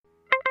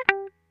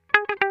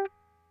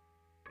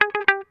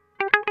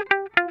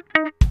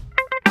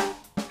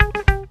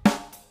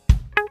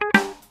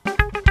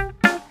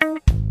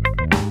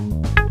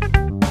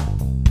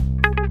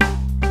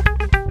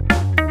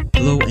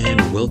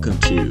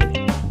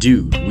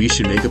Dude, we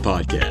should make a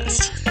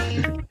podcast.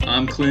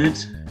 I'm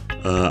Clint.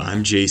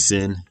 I'm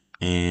Jason,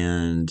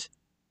 and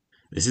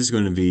this is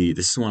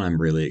one I'm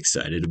really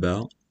excited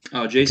about.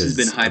 Oh, Jason's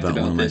been hyped about one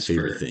about of my this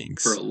favorite for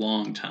things. a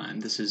long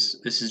time. This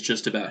is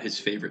just about his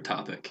favorite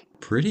topic.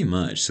 Pretty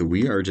much. So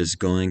we're just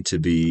building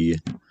teams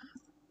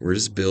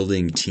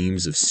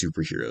of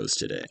superheroes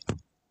today.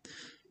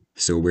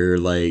 So we're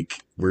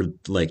like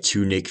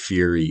two Nick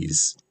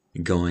Furies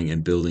going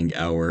and building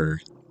our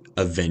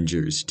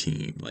Avengers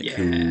team. Like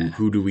Yeah.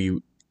 who do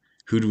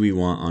we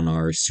want on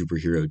our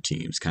superhero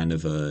teams? Kind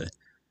of a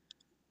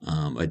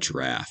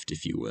draft,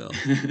 if you will.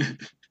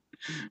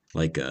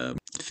 Like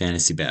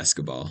fantasy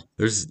basketball.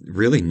 There's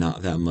really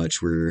not that much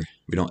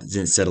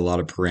didn't set a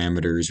lot of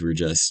parameters. We're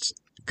just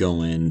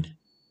going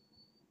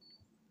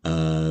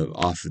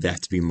off of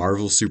that to be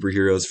Marvel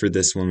superheroes for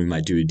this one. We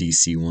might do a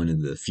DC one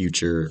in the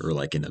future, or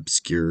like an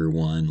obscure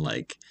one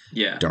like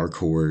Yeah. Dark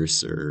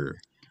Horse, or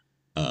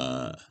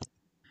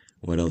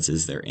what else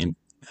is there?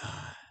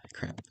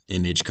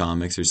 Image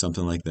Comics or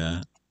something like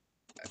that.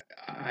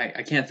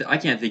 I can't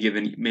think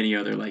of many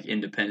other like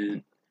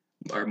independent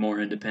or more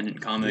independent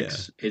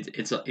comics. Yeah.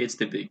 It's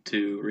the big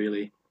two,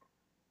 really.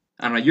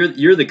 I don't know.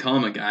 You're the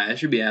comic guy. I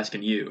should be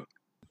asking you.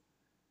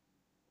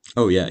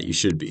 Oh yeah, you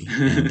should be.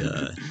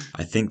 And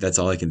I think that's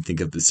all I can think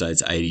of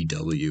besides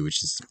IDW,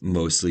 which is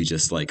mostly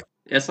just like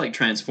That's like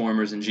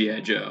Transformers and G.I.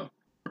 Joe,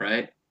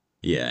 right?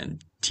 yeah,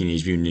 and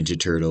Teenage Mutant Ninja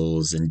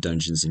Turtles and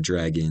Dungeons and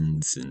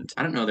Dragons and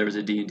I don't know there was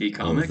a D&D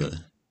comic.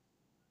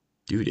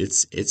 Dude,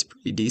 it's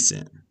pretty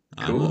decent.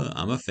 Cool.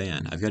 I'm a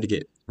fan. I've got to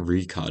get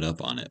caught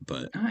up on it,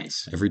 but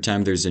Nice. every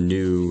time there's a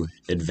new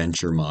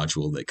adventure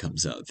module that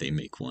comes out, they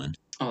make one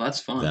Oh, that's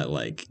fun. that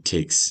like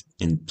takes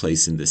in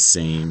place in the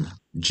same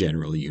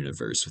general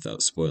universe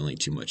without spoiling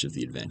too much of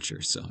the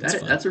adventure. So it's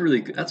fun. That's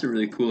a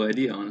really cool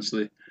idea,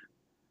 honestly.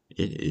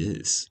 It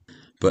is.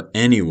 But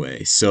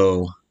anyway,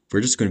 so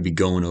we're just going to be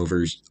going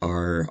over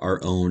our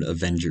own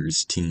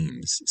Avengers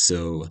teams.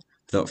 So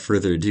without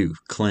further ado,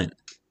 Clint,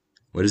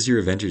 what does your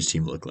Avengers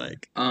team look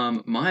like?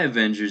 My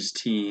Avengers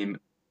team,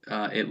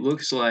 it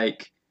looks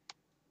like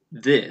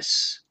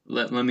this.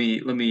 Let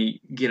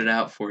me get it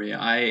out for you.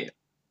 I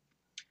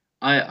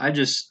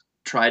just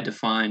tried to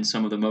find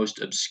some of the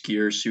most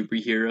obscure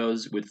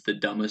superheroes with the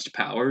dumbest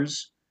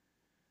powers.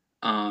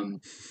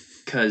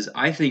 Because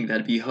I think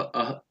that'd be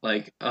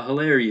like a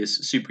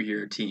hilarious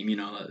superhero team. You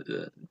know,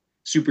 the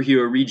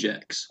superhero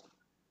rejects.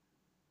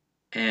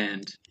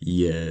 And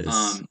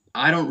Yes.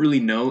 I don't really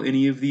know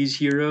any of these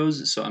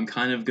heroes, so I'm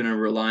kind of gonna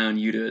rely on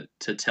you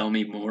to tell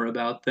me more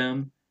about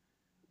them.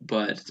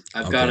 But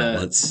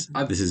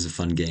This is a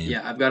fun game.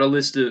 Yeah, I've got a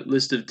list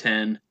of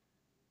 10,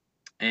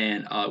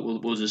 and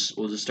we'll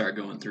just start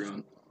going through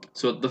them.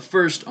 So the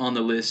first on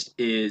the list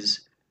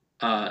is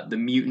the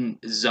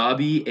mutant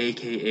Zabi,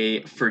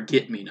 aka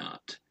Forget Me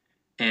Not,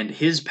 and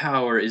his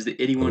power is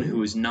that anyone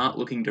who is not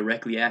looking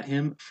directly at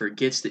him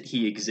forgets that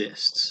he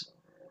exists.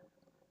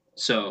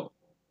 So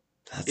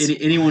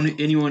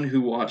anyone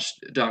who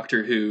watched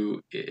Doctor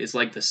Who, it's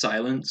like the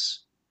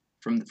silence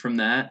from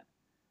that.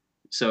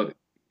 So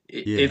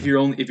if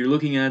you're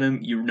looking at him,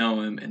 you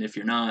know him, and if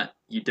you're not,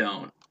 you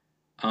don't.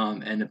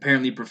 And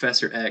apparently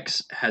Professor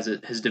X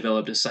has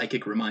developed a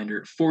psychic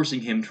reminder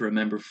forcing him to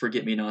remember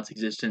Forget-Me-Not's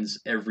existence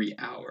every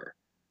hour.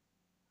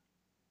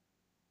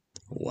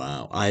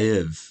 Wow,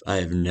 I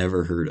have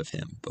never heard of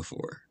him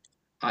before.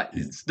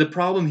 The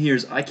problem here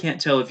is I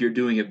can't tell if you're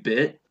doing a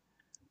bit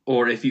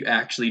or if you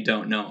actually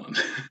don't know him.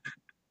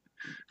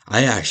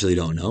 I actually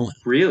don't know him.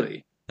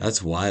 Really?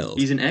 That's wild.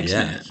 He's an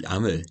X-Man.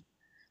 Yeah,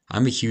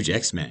 I'm a huge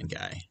X-Man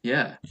guy.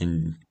 Yeah.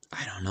 And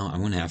I don't know,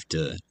 I'm gonna have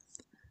to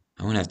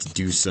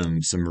do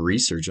some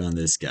research on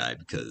this guy,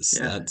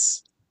 because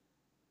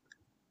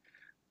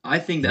I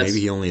think that's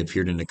maybe he only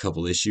appeared in a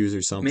couple issues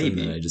or something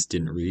maybe. that I just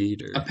didn't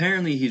read. Or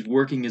Apparently he's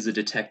working as a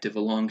detective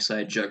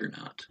alongside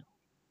Juggernaut,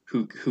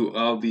 who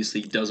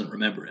obviously doesn't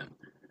remember him.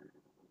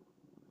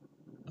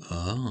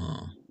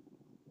 Oh,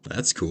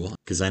 that's cool.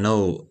 Because I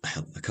know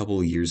a couple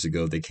of years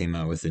ago they came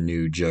out with a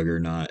new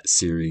Juggernaut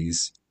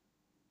series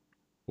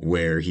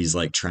where he's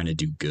like trying to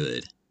do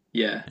good.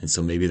 Yeah. And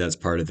so maybe that's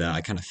part of that.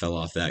 I kind of fell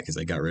off that because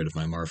I got rid of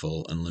my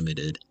Marvel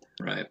Unlimited.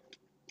 Right.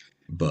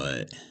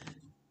 But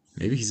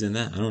maybe he's in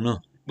that. I don't know.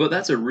 But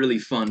that's a really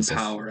fun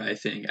power, I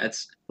think.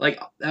 That's like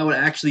that would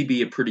actually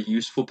be a pretty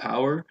useful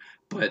power,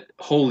 but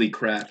holy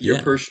crap, your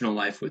personal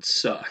life would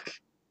suck.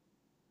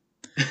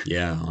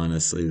 Yeah,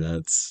 honestly,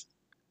 that's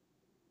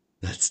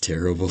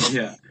terrible.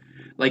 Yeah.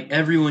 Like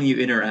everyone you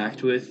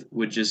interact with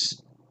would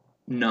just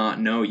not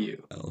know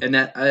you. Oh. And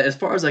that, as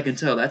far as I can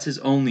tell, that's his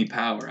only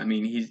power. I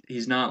mean,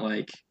 he's not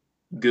like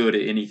good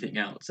at anything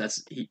else.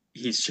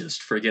 He's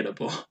just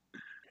forgettable.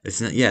 It's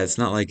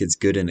not like it's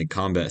good in a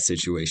combat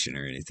situation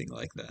or anything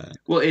like that.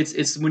 Well,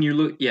 it's when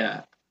you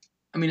yeah.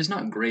 I mean, it's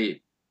not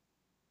great,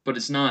 but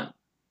it's not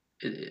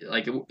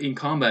like in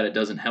combat it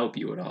doesn't help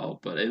you at all,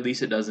 but at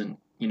least it doesn't,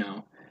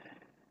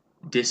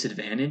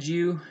 disadvantage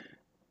you.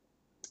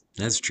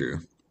 That's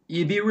true.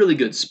 You'd be a really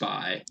good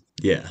spy.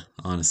 Yeah,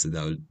 honestly,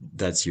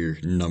 that's your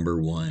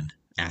number one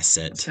That's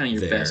asset kind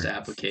of your best there.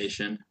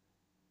 application.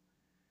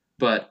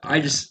 But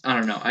Yeah, I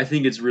don't know. I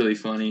think it's really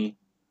funny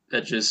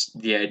that just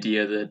the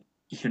idea that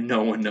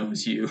no one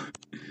knows you,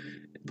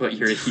 but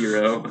you're a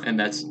hero, and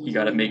that's you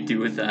got to make do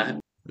with that.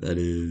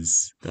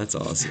 that's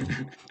awesome.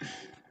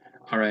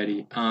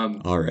 Alrighty.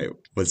 All right,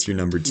 what's your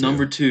number two?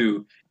 Number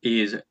two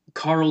is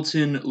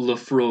Carlton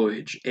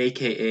Lafroige,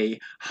 aka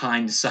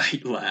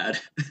Hindsight Lad.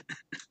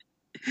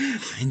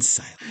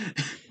 Hindsight.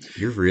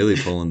 You're really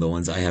pulling the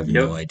ones I have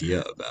no Yep.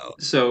 idea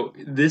about. So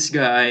this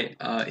guy,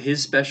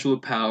 his special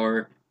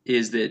power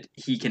is that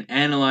he can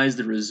analyze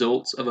the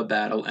results of a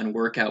battle and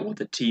work out what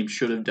the team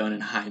should have done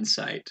in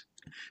hindsight.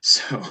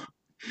 So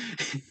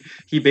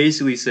he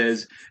basically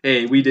says,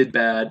 "Hey, we did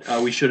bad.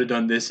 We should have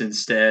done this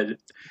instead."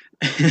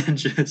 And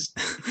just,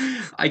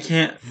 I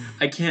can't,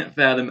 I can't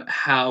fathom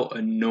how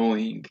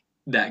annoying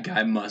that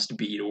guy must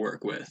be to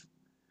work with.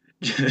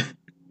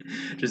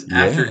 Just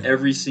Yeah, after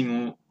every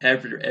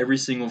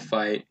single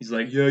fight, he's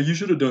like, "Yeah, you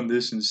should have done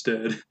this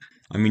instead."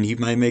 I mean, he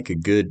might make a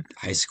good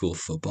high school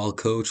football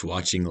coach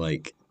watching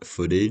like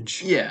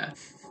footage, Yeah,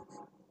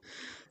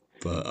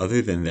 but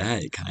other than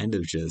that, kind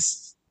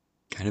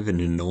of an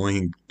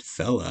annoying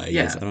fella, I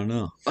guess. yeah. I don't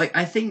know. Like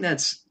I think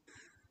that's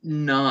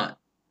not.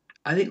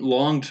 I think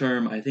long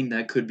term, I think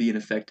that could be an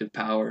effective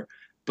power,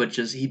 but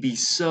just he'd be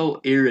so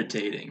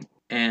irritating.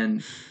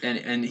 And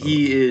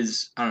he Oh,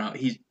 is. I don't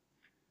know.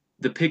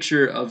 The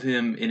picture of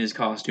him in his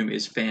costume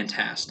is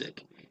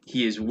fantastic.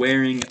 He's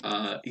wearing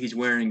a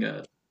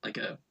like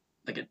a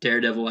like a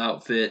daredevil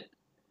outfit.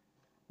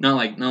 Not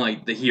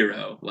like the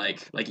hero,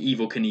 like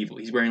Evil Knievel.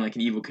 He's wearing like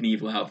an Evil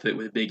Knievel outfit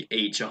with a big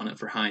H on it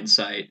for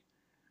hindsight,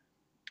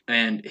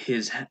 and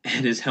his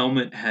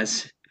helmet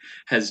has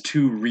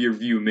two rear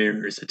view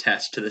mirrors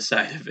attached to the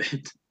side of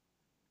it.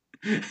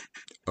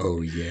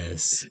 oh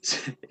yes.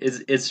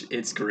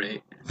 It's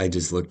great. I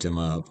just looked him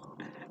up.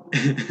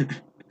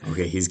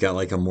 Okay, he's got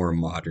like a more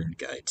modern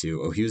guy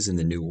too. Oh, he was in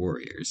the New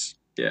Warriors.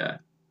 Yeah,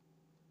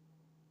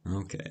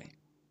 Okay.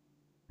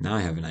 Now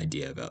I have an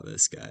idea about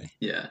this guy.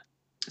 yeah.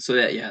 So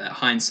that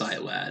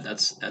hindsight lad.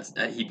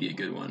 That he'd be a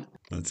good one.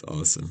 That's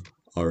awesome.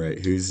 All right,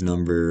 Yeah.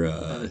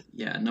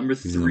 Number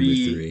who's number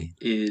three 3?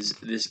 is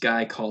this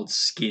guy called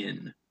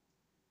Skin.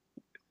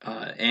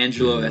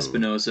 Angelo Ooh.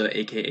 Espinosa,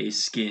 aka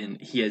Skin.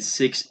 He has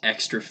 6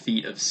 extra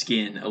feet of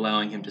skin,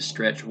 allowing him to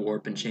stretch,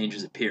 warp, and change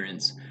his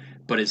appearance.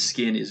 But his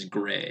skin is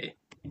gray.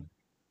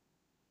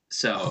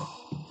 So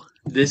Oh.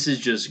 this is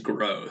just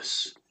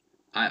gross.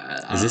 I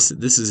Is don't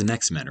know. this is an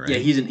X-Men, Yeah,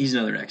 right? he's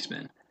another X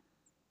Men,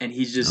 and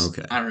he's just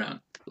Okay. I don't know.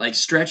 Like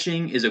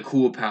stretching is a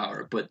cool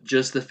power, but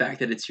just the fact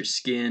that it's your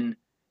skin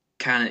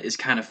kind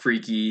of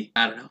freaky.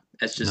 I don't know.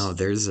 That's No,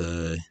 just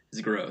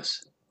it's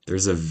gross.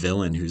 there's a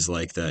villain who's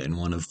like that in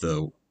one of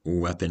the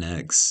Weapon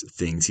X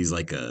things.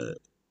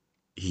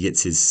 He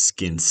gets his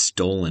skin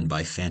stolen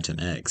by Phantom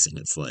X and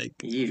it's like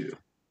Ew.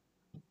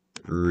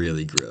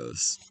 really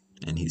gross.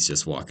 And he's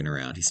just walking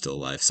around. He's still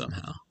alive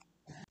somehow.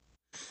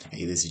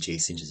 Hey, this is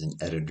Jason. Just an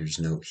editor's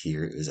note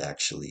here. It was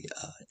actually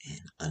in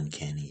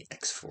Uncanny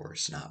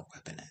X-Force, not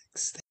Weapon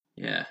X.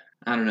 Yeah.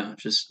 I don't know.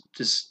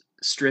 Just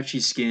stretchy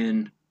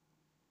skin.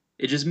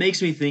 It just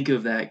makes me think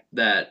of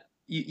that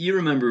you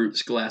remember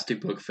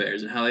Scholastic Book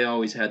Fairs and how they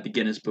always had the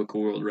Guinness Book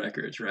of World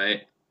Records,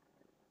 right?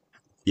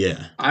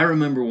 Yeah. I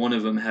remember one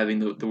of them having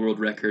the world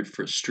record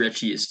for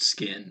stretchiest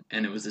skin,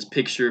 and it was this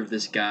picture of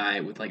this guy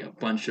with like a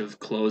bunch of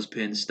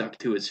clothespins stuck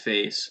to his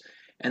face,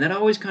 and that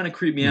always kind of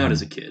creeped me out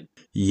as Hmm. a kid.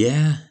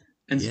 Yeah.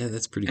 And Yeah,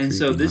 that's pretty and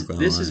so creepy, not gonna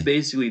this is lie.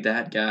 basically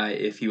that guy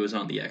if he was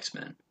on the X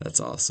Men.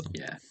 That's awesome.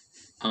 Yeah.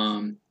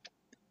 Um,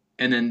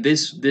 and then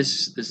this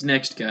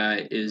next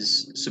guy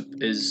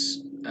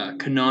is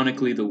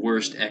canonically the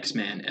worst X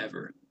Man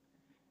ever.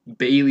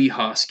 Bailey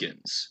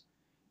Hoskins.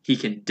 He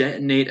can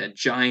detonate a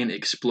giant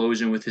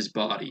explosion with his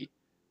body,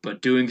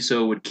 but doing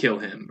so would kill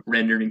him,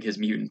 rendering his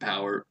mutant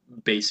power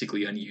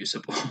basically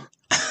unusable.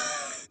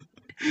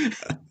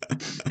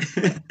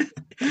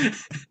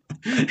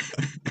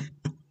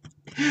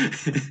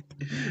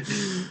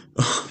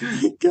 Oh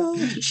my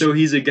gosh. So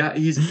he's a guy.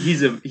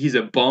 He's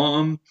a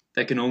bomb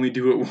that can only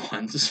do it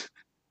once.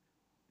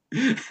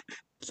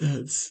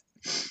 That's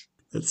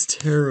that's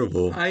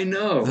terrible. I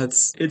know.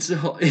 That's It's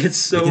I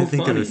so can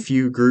think of a funny.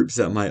 few groups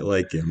that might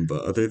like him,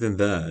 but other than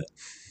that,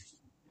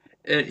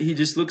 And he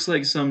just looks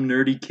like some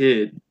nerdy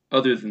kid.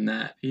 Other than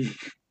that,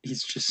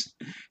 he's just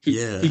he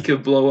yeah,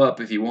 could blow up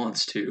if he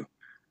wants to.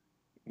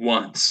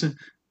 Once.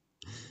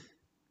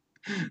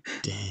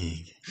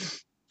 dang,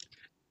 that's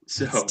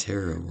So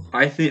terrible.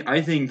 I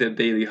think that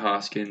Bailey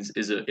Hoskins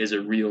is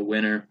a real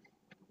winner.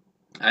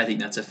 I think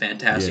that's a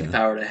fantastic Yeah,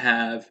 power to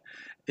have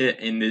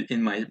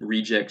in my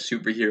reject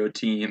superhero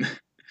team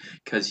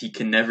because he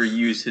can never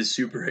use his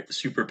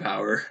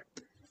superpower.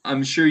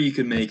 I'm sure you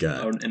could I've make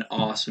got an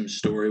awesome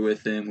story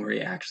with him where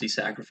he actually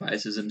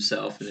sacrifices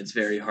himself and it's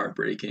very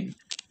heartbreaking.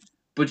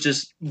 But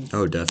just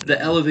oh, the definitely.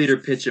 elevator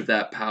pitch of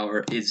that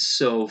power is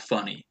so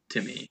funny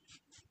to me.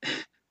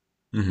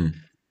 Hmm.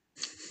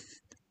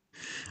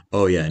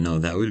 Oh yeah, no,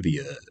 that'd be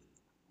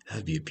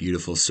a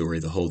beautiful story.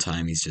 The whole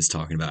time he's just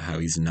talking about how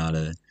he's not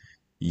a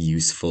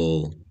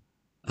useful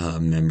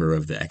member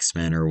of the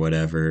X-Men or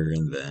whatever,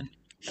 and then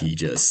he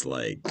just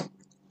like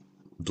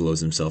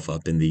blows himself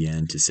up in the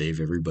end to save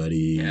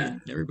everybody, Yeah,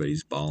 and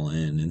everybody's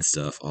balling and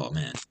stuff. Oh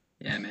man,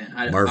 yeah, man.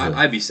 Marvel,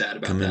 I'd be sad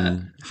about come that.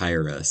 and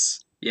hire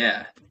us.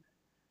 Yeah,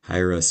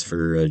 Hire us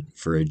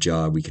for a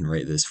job. We can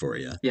write this for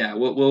you. yeah.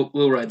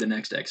 We'll ride the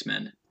next X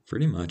Men.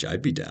 Pretty much,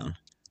 I'd be down.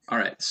 All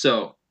right.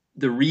 So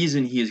the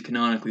reason he is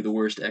canonically the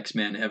worst X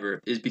Man ever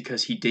is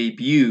because he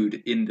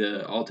debuted in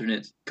the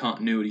alternate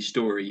continuity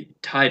story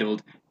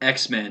titled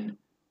X Men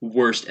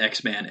Worst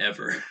X Man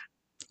Ever.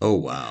 Oh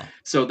wow,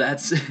 So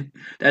that's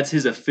that's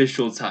his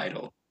official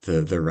title.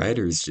 the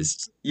writers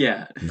just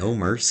Yeah. no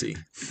mercy.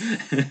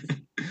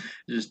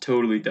 Just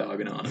totally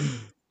dogging on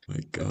him. My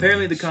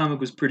Apparently the gosh, comic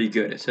was pretty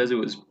good. It says it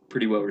was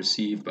pretty well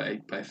received by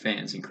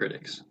fans and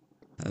critics.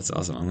 that's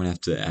awesome. I'm gonna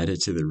have to add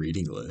it to the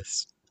reading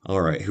list.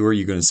 All right, who are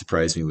you gonna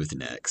surprise me with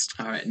next?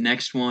 All right,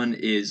 next one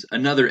is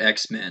another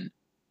X-Men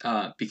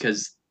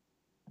because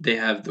they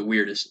have the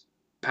weirdest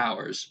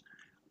powers.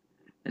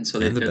 And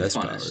so And the they're the best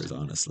funnest. powers,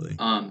 honestly.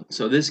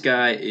 So this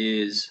guy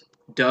is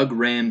Doug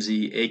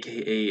Ramsey,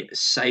 aka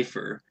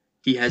Cypher.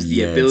 He has the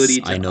Yes,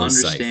 ability I to know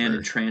understand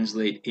and Cypher.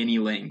 translate any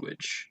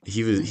language.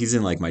 He's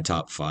in like my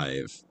top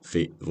five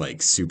like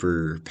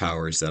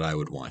superpowers that I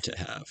would want to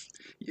have.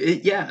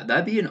 Yeah,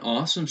 that'd be an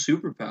awesome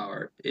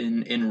superpower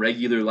in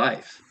regular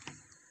life.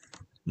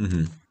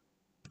 Hmm.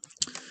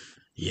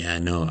 Yeah,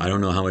 no, I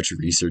don't know how much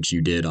research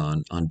you did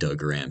on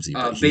Doug Ramsey,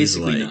 but he's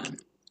Basically like none.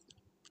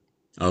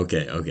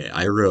 okay.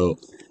 I wrote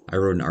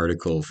an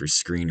article for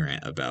Screen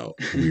Rant about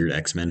weird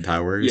X-Men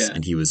powers, Yeah,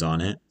 and he was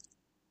on it.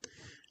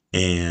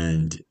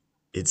 And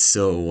it's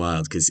so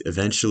wild because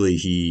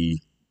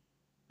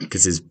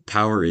his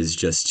power is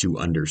just to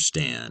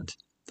understand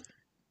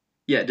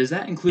yeah. Does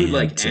that include and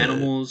like to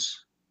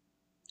animals?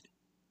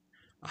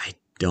 I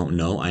don't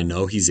know. I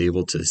know he's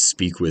able to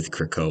speak with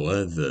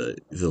Krakoa,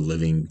 the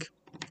living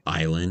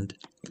island,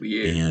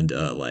 Weird. and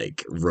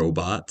like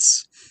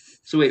robots.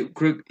 So wait,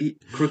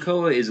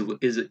 Krakoa is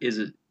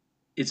a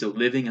it's a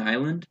living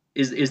island.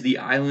 Is the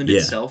island Yeah.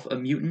 itself a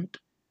mutant?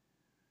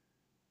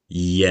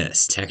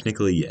 Yes,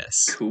 technically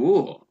yes.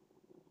 Cool.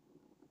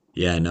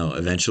 Yeah, no,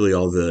 eventually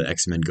all the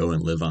X-Men go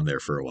and live on there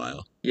for a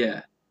while.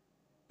 Yeah.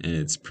 And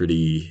it's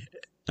pretty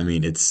I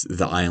mean, it's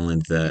the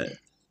island that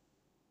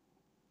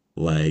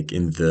like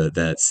in the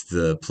that's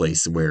the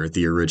place where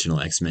the original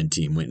X-Men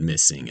team went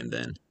missing, and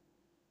then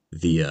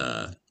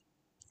the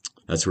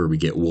that's where we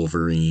get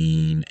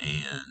Wolverine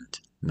and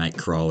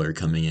Nightcrawler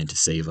coming in to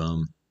save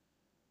them,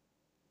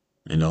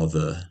 and all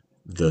the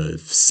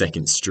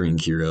second string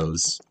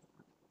heroes.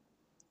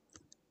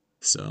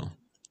 So,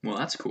 Well,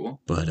 that's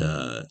cool. but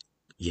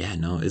yeah,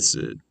 no, it's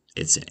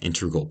an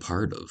integral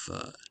part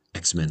of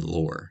X-Men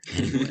lore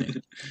anyway.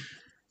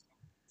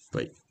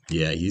 But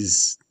yeah,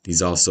 he's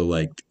also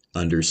like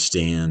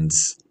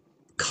understands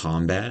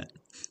combat, and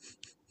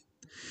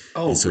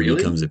Oh, so he really?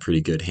 becomes a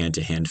pretty good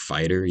hand-to-hand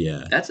fighter.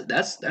 Yeah.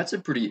 That's a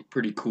pretty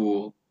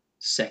cool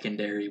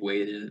secondary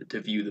way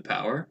to view the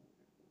power.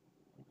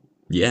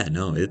 Yeah,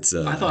 no, it's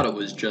I thought it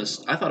was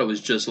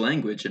just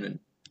language, and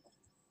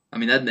I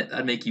mean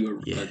that'd make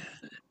you yeah.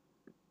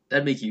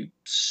 that'd make you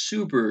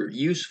super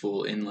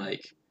useful in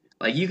like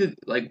you could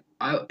like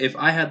I if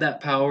I had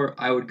that power,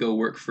 I would go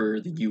work for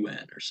the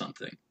UN or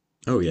something.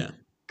 Oh yeah.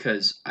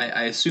 Because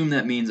I assume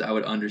that means I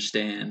would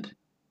understand,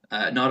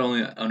 not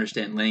only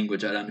understand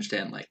language, I'd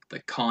understand like the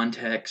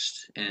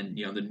context and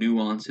the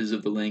nuances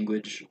of the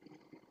language,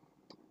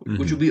 which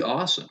would Hmm. be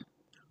awesome.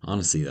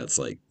 Honestly, that's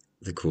like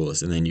the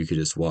coolest. And then you could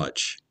just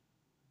watch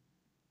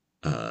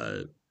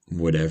uh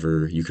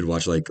whatever. You could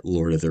watch like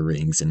Lord of the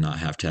Rings and not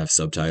have to have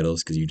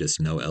subtitles because you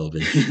just know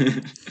Elvish.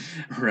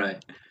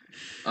 Right.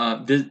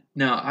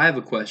 Now I have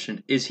a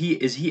question: is he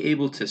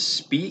able to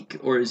speak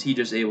or is he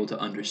just able to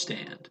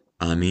understand?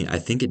 I mean, I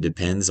think it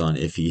depends on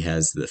if he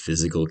has the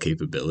physical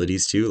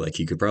capabilities to. Like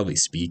he could probably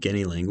speak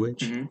any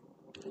language, Hmm.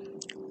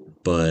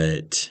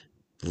 but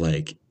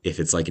like if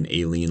it's like an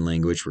alien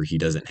language where he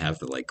doesn't have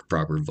the like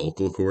proper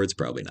vocal cords,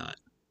 probably not.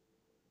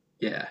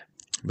 Yeah.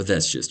 But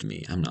that's just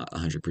me. I'm not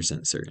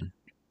 100% certain.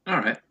 All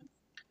right.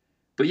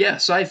 But yeah,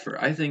 Cipher.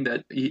 I think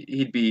that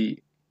he'd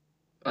be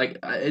like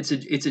it's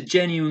a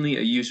genuinely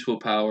a useful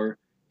power.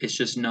 It's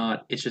just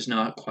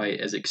not quite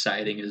as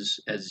exciting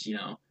as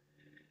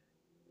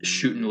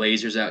shooting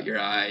lasers out your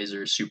eyes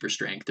or super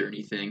strength or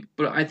anything.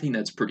 But I think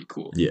that's pretty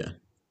cool. Yeah.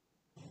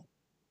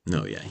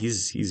 No, yeah,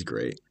 he's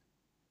great.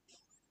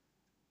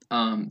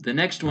 The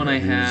next All one right, I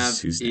who's have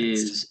who's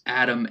next? is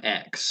Adam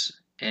X,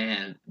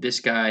 and this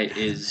guy Adam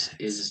is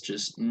X.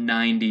 just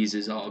 '90s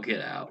is all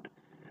get out.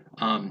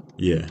 Um,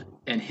 Yeah.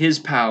 and his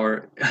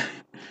power,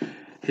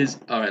 his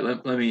all right.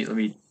 Let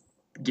me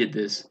get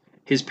this.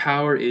 His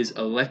power is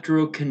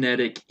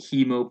electrokinetic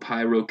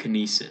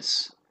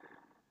hemopyrokinesis,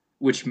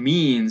 which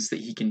means that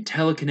he can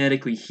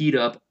telekinetically heat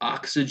up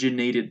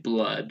oxygenated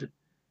blood,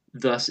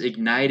 thus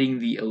igniting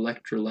the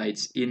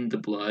electrolytes in the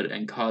blood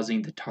and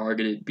causing the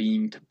targeted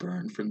beam to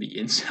burn from the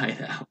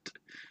inside out.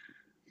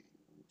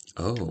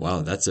 Oh,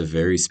 wow, that's a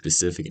very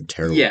specific and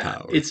terrible Yeah,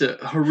 power. it's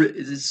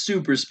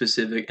super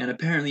specific, and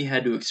apparently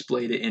had to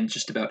explain it in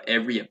just about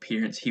every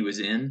appearance he was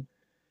in.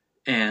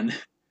 And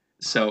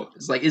so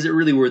it's like, is it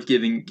really worth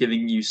giving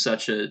you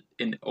such an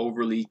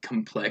overly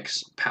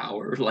complex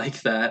power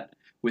like that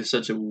with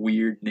such a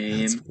weird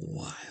That's name?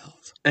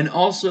 wild. And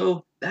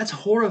also, that's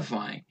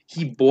horrifying.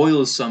 He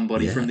boils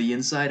somebody from Yeah. the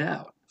inside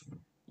out.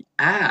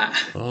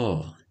 Ah,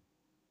 Oh,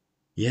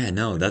 yeah,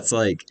 no, that's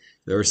like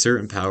there are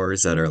certain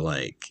powers that are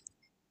like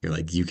you're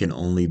like you can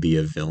only be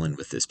a villain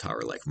with this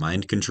power, like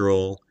mind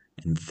control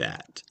and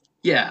that.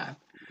 yeah.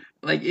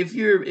 Like if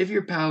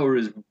your power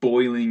is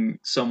boiling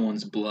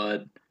someone's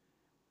blood,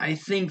 I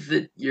think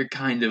that you're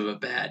kind of a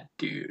bad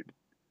dude.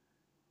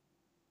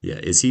 Yeah,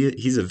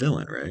 he's a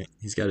villain, right?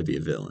 He's got to be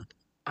a villain.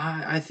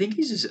 I think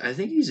he's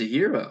a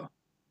hero.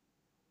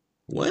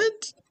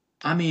 What?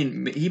 I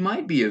mean, he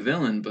might be a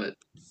villain, but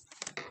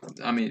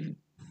I mean,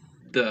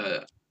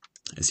 the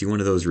Is he one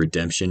of those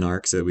redemption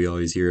arcs that we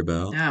always hear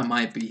about? yeah,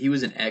 might be. He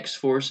was an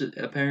X-Force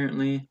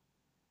apparently,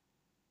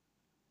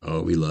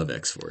 Oh, we love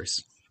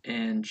X-Force.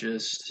 and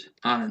just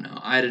I don't know.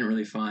 I didn't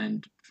really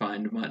find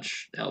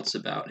much else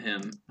about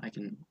him. I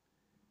can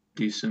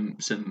do some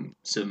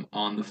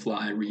on the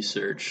fly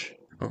research.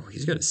 Oh,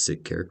 he's got a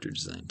sick character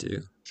design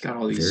too. He's got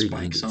all these Very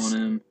spikes on 90s.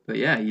 him, but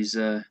yeah, he's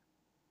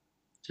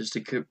just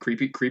a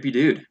creepy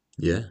dude.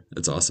 Yeah,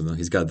 that's awesome though.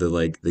 He's got the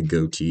like the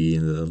goatee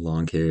and the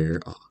long hair.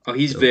 Oh, Oh,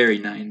 he's dope. very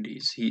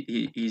 90s.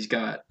 He's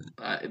got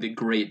the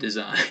great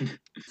design.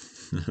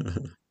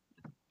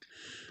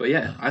 But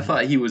yeah, Oh I man.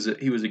 thought he was a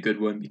good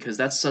one because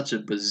that's such a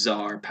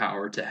bizarre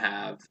power to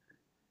have,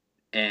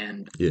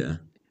 and Yeah.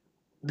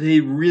 they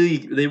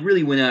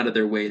really went out of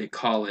their way to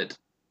call it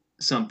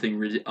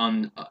something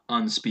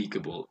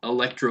unspeakable.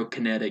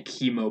 Electrokinetic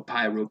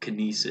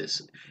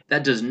hemopyrokinesis.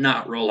 That does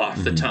not roll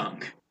off the Hmm.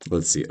 tongue.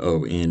 Let's see.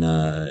 Oh, in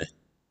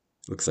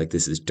looks like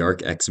this is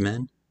Dark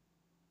X-Men.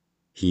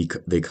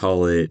 They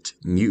call it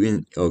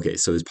mutant. Okay,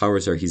 so his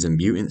powers are he's a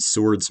mutant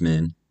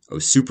swordsman, oh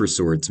super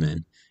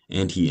swordsman,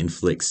 and he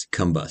inflicts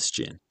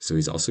combustion. So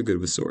he's also good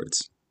with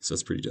swords. So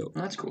that's pretty dope.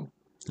 Well, that's cool.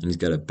 And he's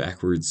got a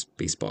backwards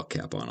baseball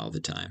cap on all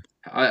the time.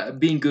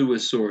 Being good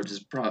with swords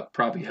is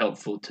probably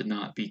helpful to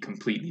not be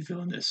completely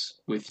villainous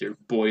with your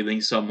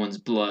boiling someone's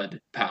blood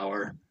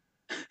power.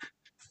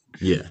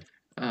 Yeah.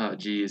 Oh,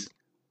 geez.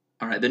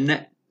 All right,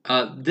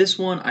 this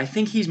one I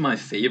think he's my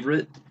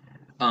favorite.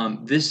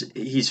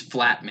 He's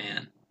Flat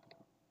Man.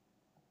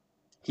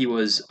 He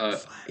was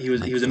he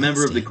Like was a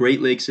member of the Flashdance.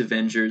 Great Lakes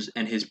Avengers,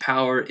 and his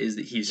power is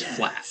that he's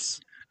flat. Yes.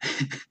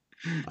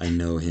 I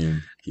know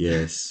him.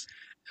 Yes.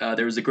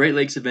 There was a Great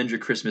Lakes Avenger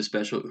Christmas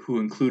special who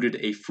included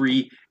a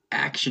free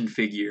action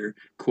figure,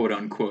 quote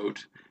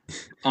unquote,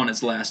 on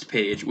its last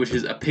page, which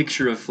is a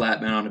picture of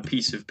Flatman on a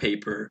piece of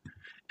paper.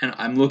 And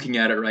I'm looking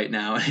at it right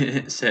now, and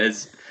it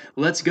says,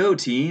 "Let's go,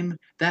 team.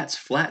 That's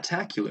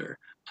flat-tacular.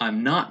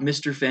 I'm not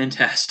Mr.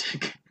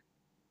 Fantastic."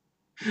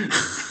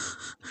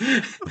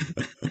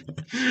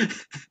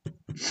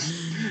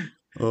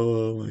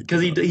 Oh my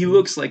Because he god. he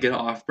looks like an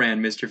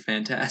off-brand Mr.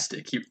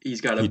 Fantastic.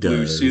 He's got a He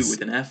blue suit does.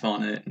 with an F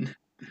on it,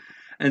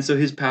 and so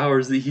his power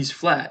is that he's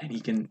flat,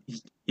 and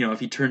if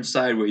he turns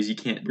sideways, you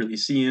can't really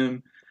see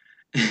him.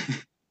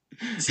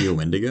 Is he a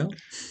Wendigo?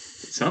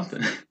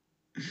 Something.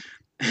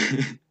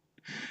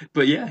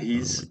 But yeah, Oh my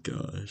he's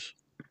gosh.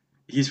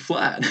 he's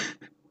flat.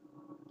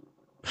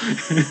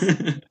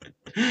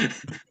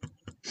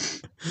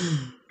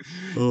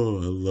 Oh,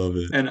 I love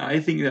it. And I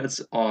think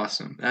that's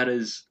awesome. That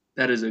is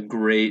a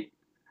great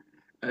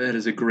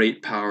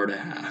power to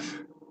have,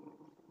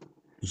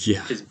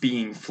 Yeah, is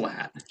being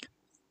flat.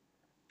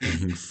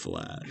 being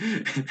flat.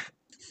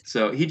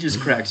 So he just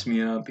cracks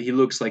me up. He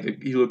looks like a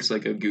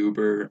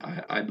goober.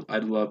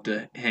 I'd love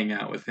to hang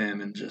out with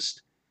him and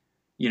just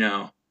you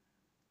know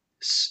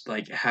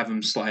like have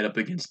him slide up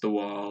against the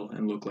wall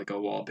and look like a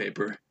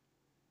wallpaper.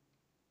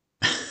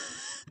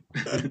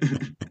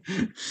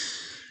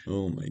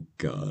 Oh my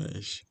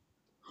gosh.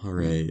 All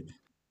right.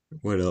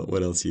 What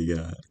else you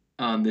got?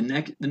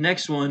 The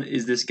next one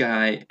is this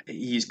guy.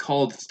 He's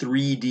called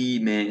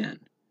 3D Man.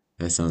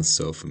 That sounds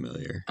so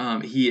familiar.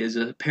 He is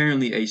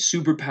apparently a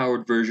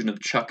superpowered version of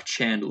Chuck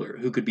Chandler,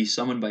 who could be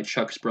summoned by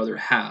Chuck's brother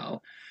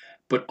Hal,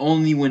 but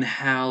only when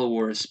Hal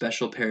wore a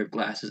special pair of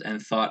glasses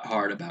and thought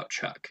hard about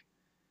Chuck.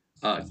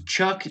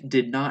 Chuck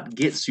did not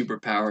get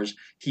superpowers.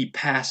 He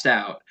passed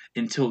out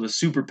until the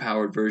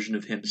superpowered version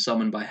of him,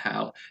 summoned by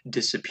Hal,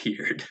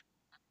 disappeared.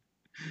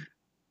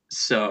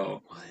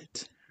 So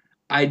What?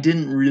 I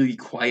didn't really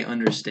quite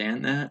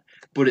understand that,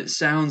 but it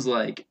sounds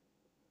like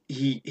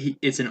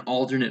it's an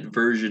alternate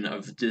version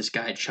of this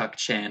guy Chuck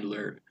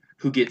Chandler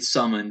who gets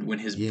summoned when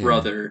his Yeah.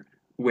 brother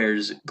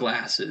wears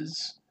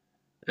glasses,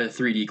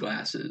 3D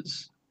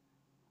glasses,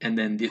 and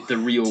then the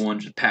real What? one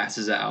just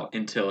passes out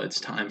until it's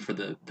time for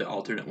the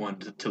alternate one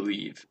to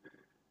leave.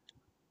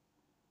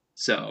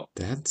 So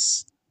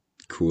That's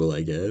cool,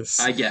 I guess.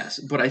 I guess,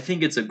 but I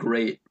think it's a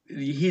great.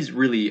 He's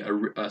really a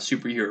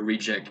superhero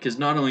reject because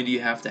not only do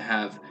you have to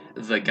have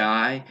the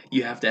guy,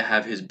 you have to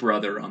have his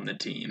brother on the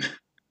team.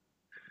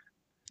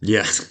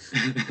 Yeah.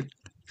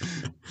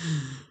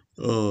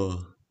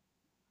 Oh,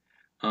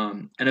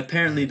 And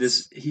apparently,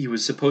 that's this he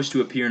was supposed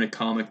to appear in a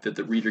comic that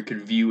the reader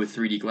could view with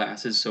 3D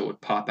glasses, so it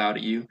would pop out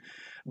at you.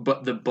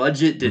 But the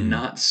budget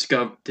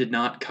mhm. did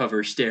not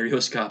cover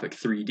stereoscopic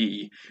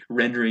 3D,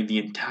 rendering the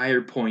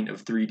entire point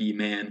of 3D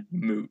Man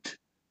moot.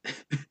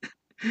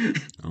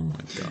 Oh my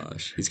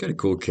gosh. He's got a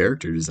cool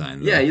character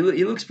design Yeah, though.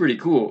 he looks pretty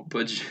cool,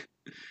 but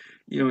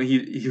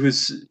he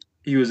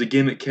was a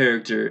gimmick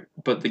character,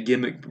 but the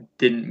gimmick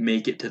didn't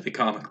make it to the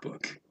comic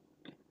book.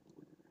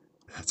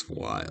 That's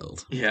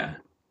wild. Yeah,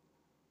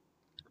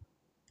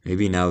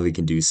 Maybe now we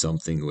can do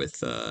something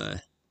with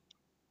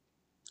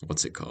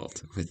what's it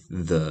called? With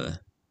the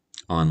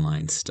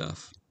online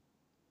stuff.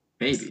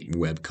 With maybe.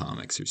 web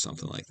comics or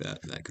something like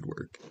that. That could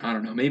work. I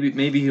don't know.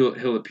 Maybe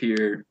he'll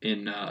appear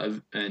in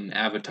an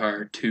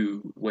Avatar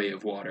 2 Way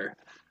of Water.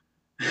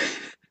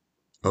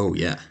 Oh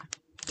yeah.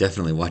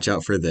 Definitely watch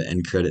out for the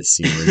end credit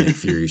scene where Nick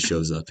Fury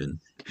shows up and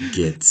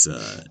gets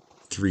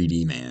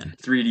 3D man.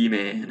 3D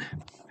Man.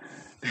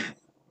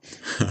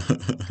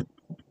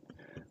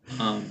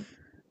 Um,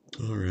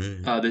 All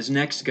right. this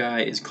next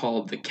guy is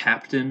called the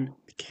Captain.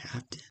 The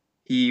captain.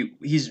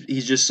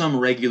 He's just some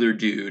regular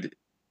dude,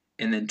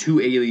 and then two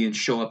aliens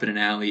show up in an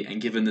alley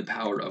and give him the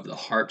power of the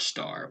Heart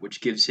Star, which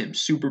gives him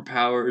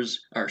superpowers,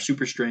 or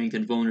super strength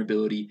and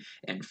vulnerability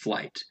and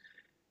flight.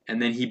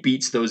 And then he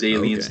beats those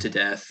aliens Okay. to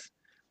death,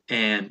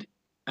 and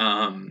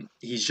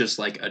he's just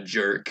like a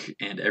jerk,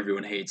 and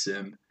everyone hates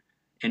him.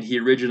 And he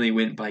originally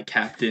went by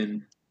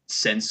Captain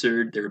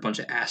Censored. There were a bunch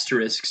of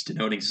asterisks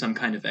denoting some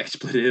kind of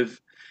expletive.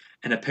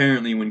 And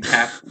apparently, when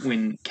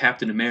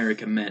Captain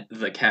America met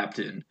the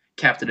Captain,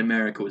 Captain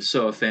America was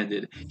so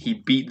offended he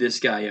beat this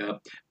guy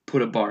up,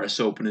 put a bar of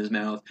soap in his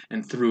mouth,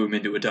 and threw him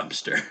into a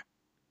dumpster.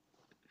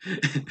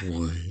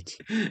 What?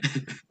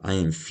 I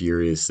am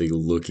furiously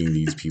looking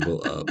these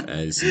people up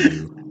as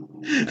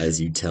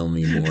you tell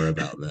me more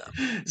about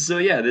them. So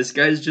yeah, this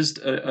guy's just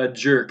a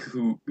jerk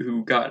who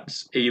got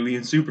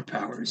alien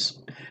superpowers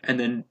and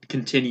then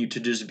continued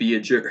to just be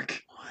a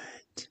jerk.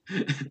 What?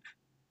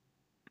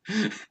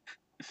 I'm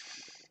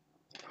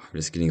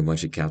just getting a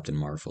bunch of Captain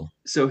Marvel.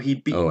 So he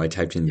beat Oh, I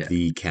typed in yeah.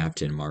 the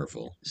Captain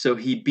Marvel. So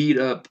he beat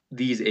up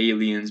these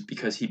aliens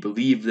because he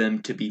believed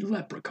them to be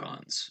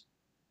leprechauns.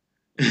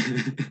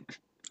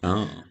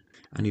 Oh,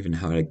 I don't even know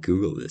how to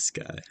Google this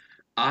guy.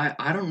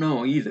 I don't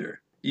know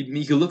either.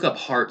 You can look up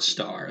Heart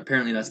Star.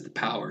 Apparently that's the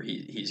power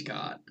he's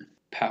got.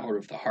 Power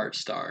of the Heart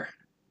Star.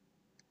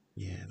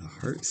 Yeah, the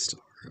Heart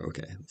Star.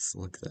 Okay, let's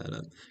look that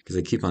up because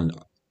I keep on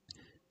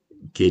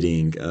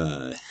getting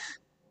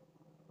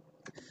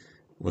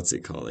what's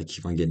it called? I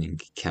keep on getting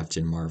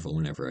Captain Marvel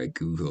whenever I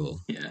Google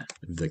Yeah.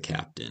 the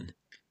Captain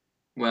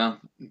Well,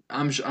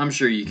 I'm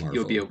sure you'll be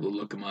Marvel able to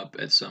look him up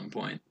at some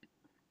point.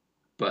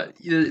 But I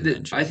think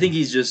eventually.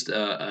 he's just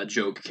a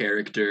joke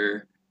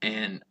character,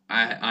 and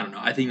I don't know.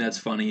 I think that's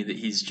funny that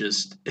he's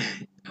just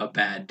a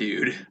bad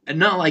dude, and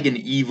not like an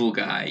evil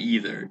guy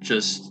either.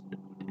 Just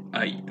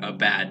a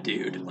bad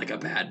dude, like a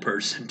bad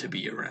person to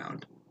be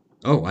around.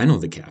 Oh, I know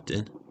the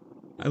Captain.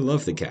 I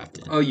love the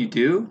Captain. Oh, you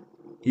do?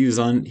 He was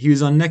on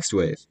Next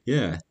Wave.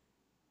 Yeah,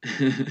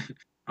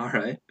 All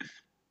right.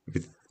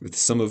 with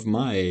some of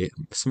my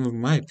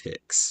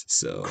picks.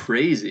 So,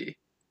 Crazy.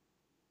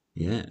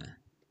 yeah.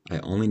 I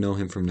only know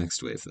him from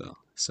Next Wave though.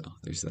 So,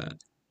 there's that.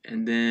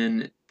 And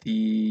then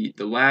the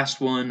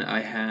last one I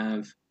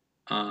have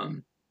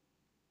um,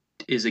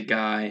 is a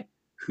guy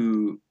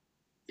who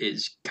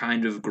is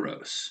kind of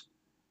gross.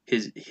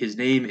 His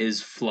name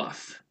is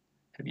Fluff.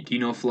 Do you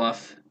know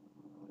Fluff?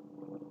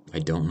 I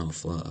don't know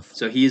Fluff.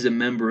 So he is a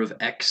member of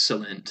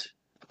Excellent,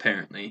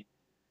 apparently.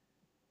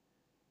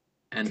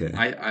 And Okay.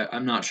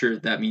 I'm not sure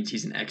if that means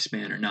he's an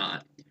X-Man or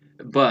not.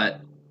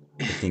 But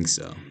I think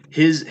so.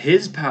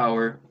 his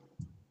power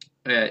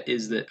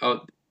is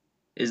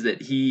that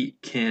he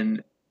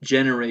can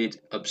generate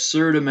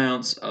absurd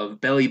amounts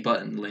of belly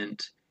button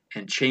lint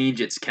and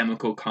change its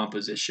chemical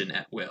composition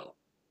at will.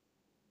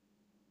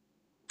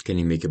 Can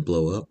he make it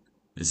blow up?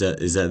 Is that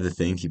the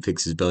thing? He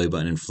picks his belly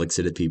button and flicks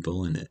it at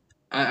people and it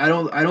I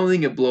don't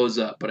think it blows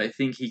up, but I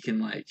think he can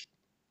like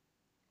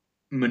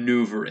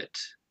maneuver it.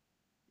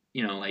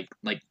 You know,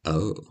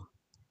 oh,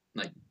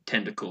 like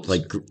tentacles.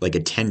 like a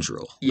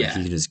tendril. Like he Yeah.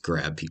 can just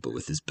grab people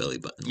with his belly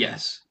button lint.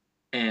 Yes.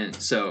 And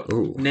so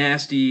Oh,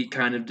 nasty,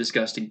 kind of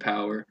disgusting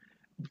power,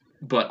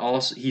 but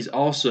also he's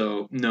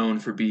also known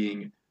for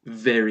being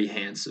very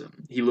handsome.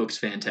 He looks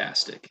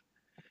fantastic.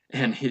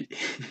 And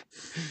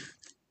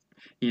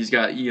he's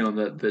got,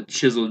 the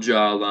chiseled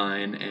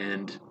jawline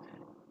and,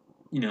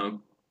 you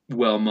know,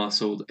 well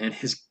muscled, and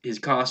his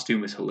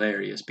costume is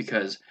hilarious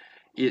because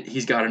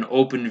he's got an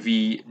open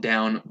V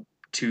down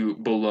to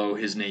below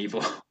his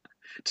navel.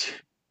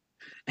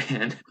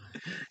 And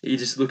he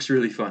just looks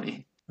really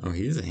funny. oh,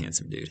 he is a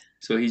handsome dude.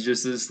 So he's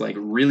just this like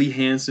really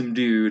handsome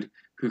dude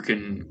who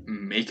can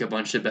make a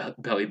bunch of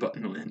belly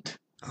button lint.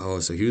 Oh,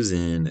 so he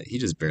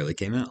just barely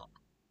came out,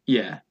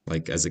 Yeah,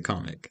 like as a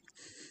comic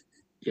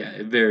yeah,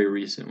 a very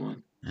recent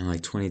one. in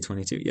like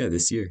 2022. Yeah,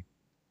 this year.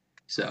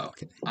 So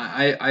Okay.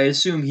 I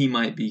assume he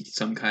might be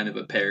some kind of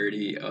a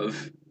parody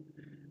of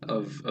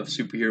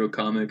superhero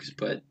comics,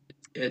 but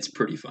it's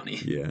pretty funny.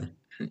 Yeah.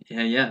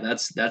 Yeah,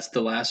 that's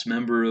the last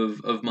member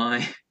of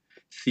my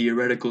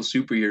theoretical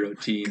superhero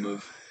team of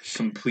Gosh.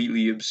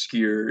 completely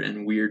obscure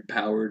and weird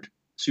powered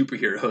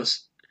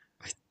superheroes.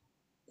 I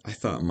I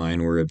thought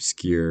mine were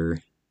obscure.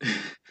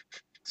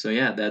 So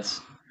yeah, that's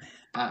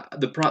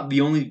the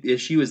only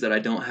issue is that I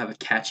don't have a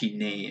catchy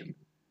name.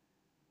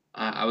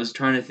 I was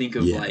trying to think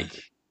of Yeah.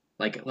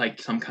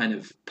 like some kind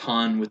of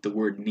pun with the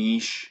word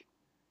niche,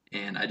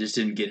 and I just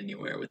didn't get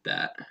anywhere with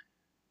that.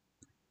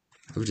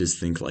 I would just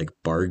think like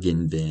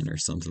bargain bin or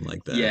something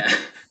like that. Yeah,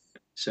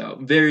 so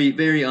very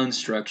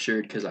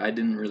unstructured because I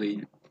didn't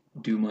really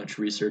do much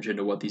research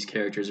into what these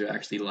characters are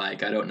actually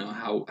like. I don't know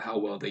how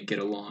well they get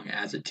along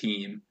as a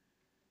team,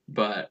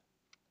 but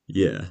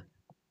Yeah.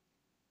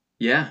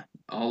 yeah,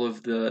 all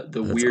of the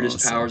That's weirdest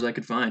awesome. powers I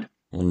could find.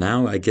 Well,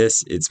 now I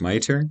guess it's my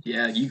turn.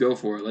 Yeah, you go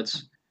for it.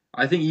 Let's.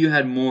 I think you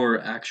had more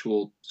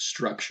actual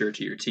structure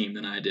to your team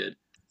than I did.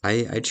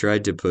 I've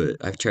tried to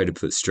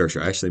put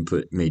structure. I actually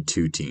put made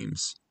two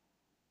teams,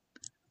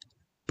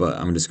 but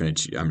I'm just gonna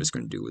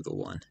do with the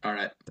one All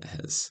right. that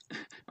has.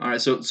 All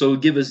right, so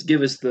give us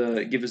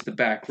the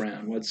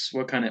background.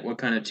 What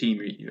kind of team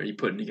are you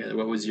putting together?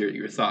 What was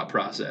your thought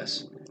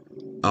process?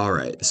 All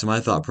right. So my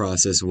thought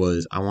process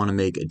was I want to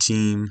make a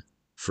team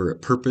for a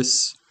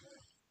purpose,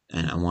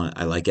 and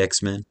I like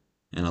X-Men,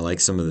 and I like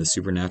some of the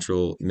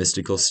supernatural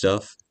mystical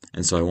stuff,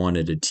 and so I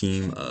wanted a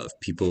team of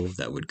people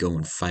that would go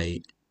and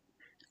fight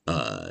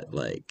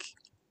like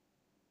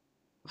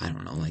I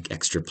don't know, like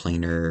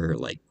extraplanar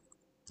like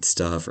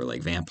stuff or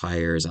like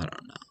vampires, I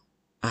don't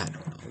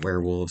know,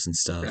 werewolves and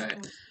stuff.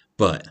 Right.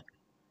 But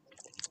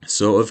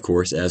so of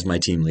course, as my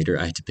team leader,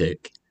 I had to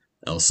pick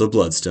Elsa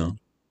Bloodstone,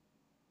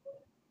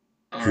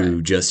 All right.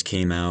 who just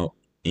came out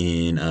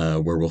in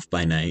Werewolf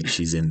by Night.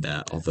 She's in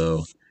that,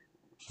 although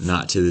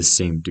not to the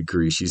same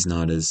degree. She's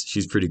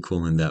pretty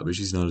cool in that, but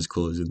she's not as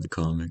cool as in the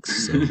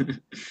comics, so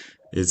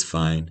it's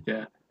fine.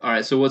 Yeah. All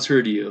right. So what's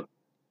her deal?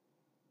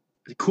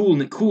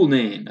 Cool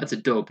name. That's a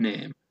dope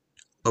name.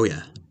 Oh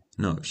yeah.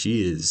 No,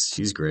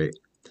 she's great.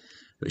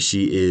 But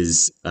she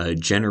is a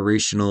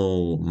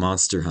generational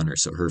monster hunter.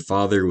 So her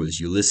father was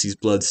Ulysses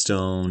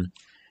Bloodstone,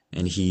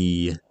 and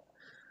he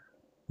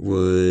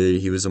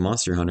was a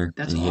monster hunter,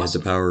 That's and he had the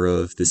awesome. power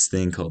of this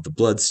thing called the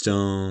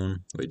Bloodstone,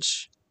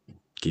 which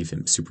gave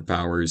him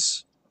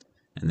superpowers,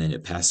 and then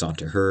it passed on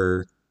to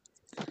her,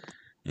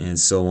 and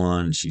so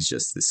on. She's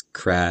just this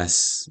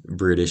crass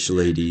British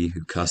lady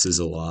who cusses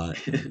a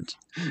lot and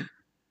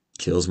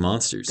kills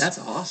monsters. That's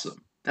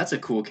awesome. That's a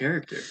cool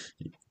character.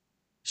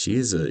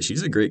 She's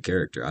a great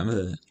character. I'm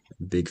a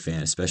big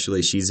fan,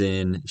 especially she's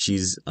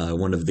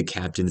one of the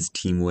captain's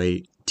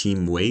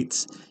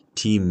teammates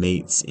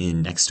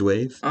in Next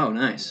Wave, Oh,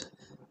 nice.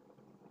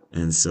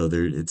 and so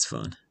there it's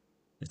fun.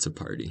 It's a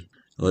party.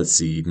 Let's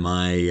see.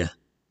 My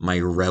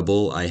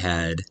rebel I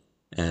had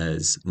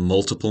as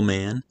Multiple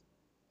Man.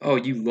 Oh,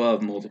 you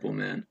love multiple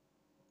men.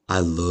 I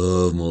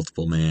love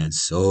Multiple Man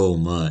so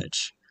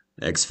much.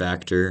 X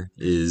Factor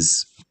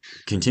is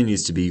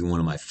continues to be one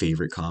of my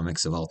favorite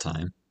comics of all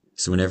time.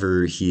 So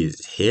whenever he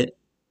is hit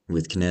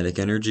with kinetic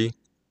energy,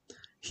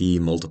 he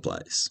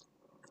multiplies.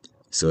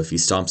 So if he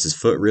stomps his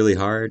foot really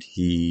hard,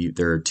 he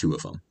there are two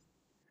of them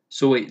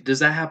So wait, does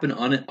that happen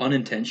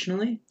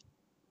unintentionally?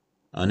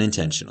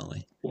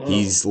 unintentionally. Whoa.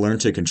 He's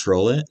learned to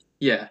control it,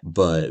 Yeah.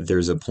 but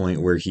there's a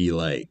point where he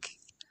Like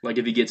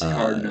if he gets it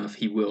hard uh enough,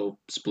 he will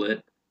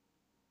split.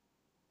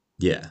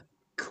 yeah. So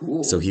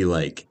Cool.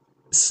 he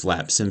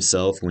slaps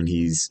himself when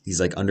he's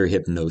like under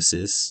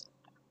hypnosis,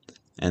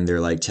 and they're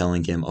like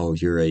telling him, "Oh,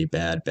 you're a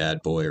bad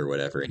boy" or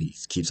whatever, and he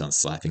keeps on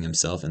slapping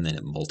himself, and then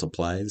it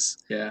multiplies,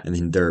 Yeah. and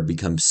then there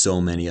become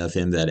so many of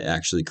him that it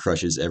actually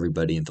crushes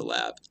everybody in the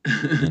lab,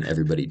 and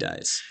everybody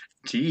dies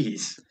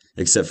Jeez.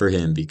 except for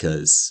him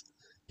because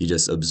he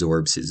just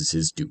absorbs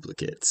his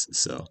duplicates.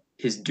 So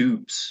His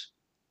dupes.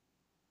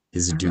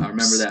 his I remember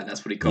dupes, that.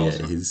 That's what he yeah, calls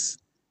them. his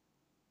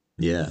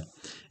yeah,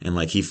 and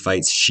like he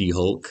fights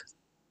She-Hulk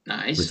with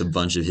Nice. a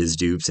bunch of his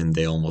dupes, and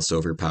they almost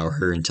overpower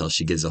her until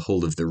she gets a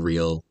hold of the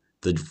real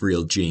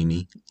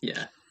Jamie,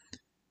 Yeah.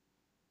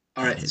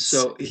 All and right. it's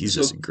So he's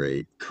just a so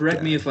great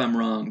correct me if guy. I'm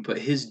wrong, but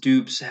his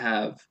dupes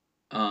have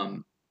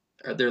um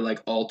are there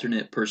like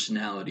alternate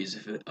personalities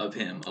of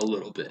him a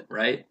little bit,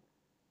 right?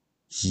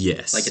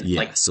 Yes,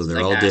 yeah. So they're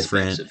Like all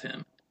aspects different. of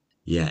him.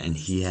 Yeah, and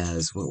he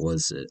has what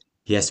was it?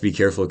 He has to be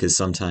careful because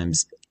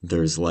sometimes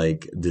there's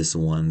like this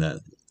one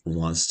that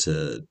wants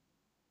to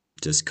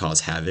just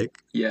cause havoc,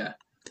 Yeah.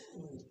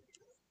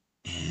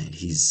 and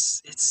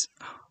it's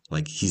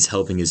like he's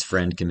helping his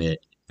friend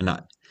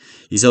not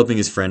he's helping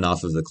his friend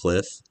off of the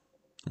cliff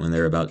when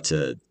they're about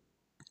to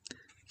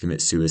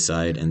commit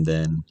suicide, and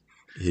then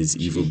his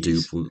evil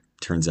dupe Jeez.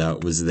 turns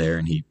out was there,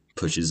 and he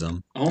pushes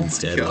them Oh my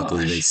instead.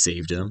 Luckily, they gosh.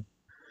 saved him.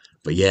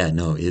 But yeah,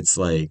 no, it's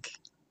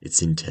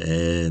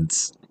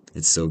intense.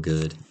 It's so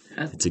good.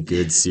 That, It's a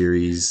good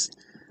series.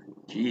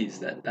 jeez,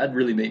 that'd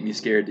really make me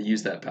scared to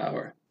use that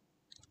power.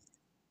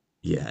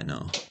 Yeah,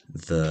 no.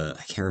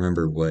 I can't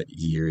remember what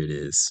year it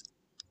is,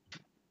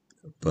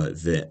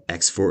 but the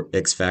X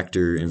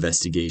Factor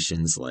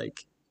investigations,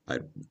 like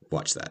I'd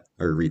watch that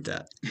or read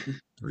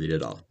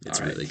it all. All It's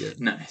right, really good.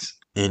 nice.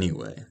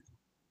 Anyway,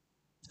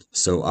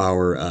 so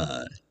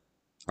our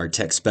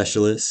tech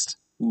specialist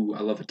Ooh,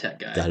 I love a tech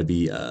guy. got to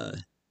be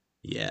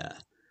yeah,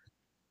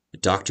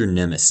 Doctor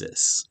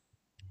Nemesis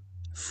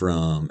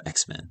from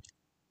X-Men.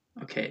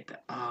 Okay,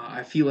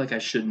 I feel like I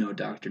should know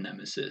Doctor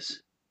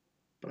Nemesis,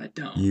 but I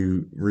don't.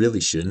 You really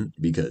shouldn't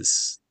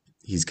because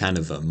he's kind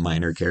of a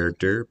minor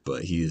character,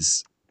 but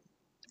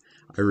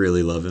I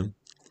really love him.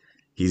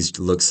 He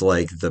looks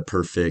like the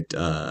perfect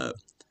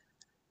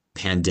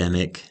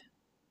pandemic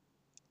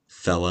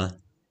fella.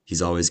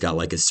 He's always got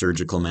like a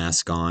surgical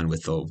mask on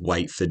with a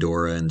white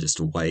fedora and just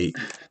Oh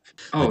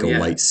like a yeah,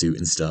 white suit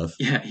and stuff.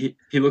 yeah.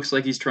 He looks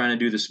like he's trying to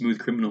do the Smooth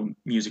Criminal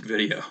music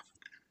video.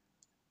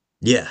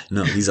 Yeah,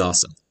 no, he's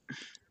awesome.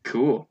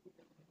 Cool.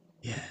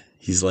 Yeah,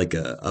 he's like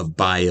a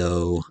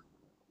bio.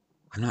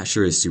 I'm not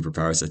sure his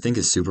superpowers. I think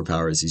his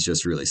superpower is he's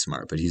just really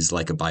smart, but he's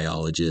like a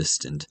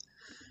biologist and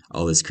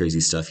all this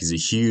crazy stuff. He's a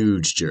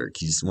huge jerk.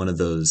 He's one of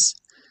those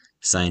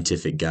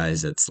scientific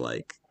guys that's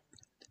like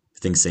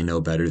thinks they know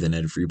better than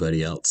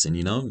everybody else, and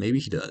maybe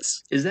he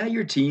does. Is that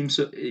your team?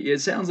 So it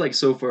sounds like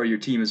so far your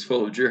team is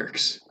full of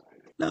jerks.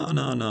 No,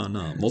 no, no,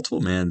 no.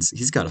 Multiple Man's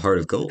he's got a heart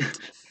of gold.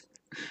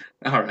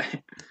 All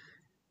right.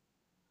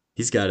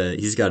 He's got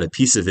a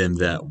piece of him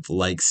that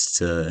likes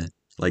to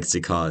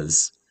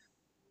cause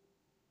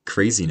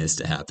craziness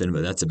to happen,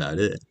 but that's about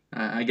it.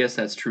 I guess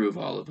that's true of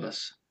all of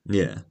us.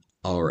 Yeah.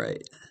 All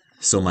right.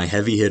 So my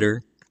heavy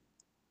hitter,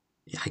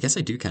 yeah, I guess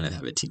I do kind of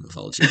have a team of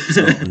all jerks.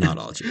 Well, not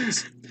all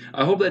jerks.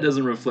 I hope that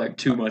doesn't reflect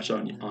too much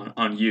on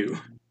you.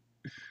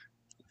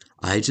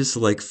 I just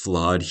like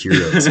flawed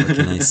heroes. What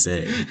can I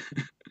say?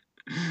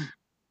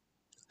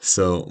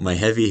 So my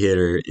heavy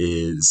hitter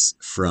is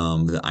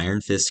from the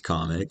Iron Fist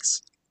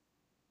comics,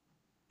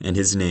 and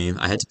his name,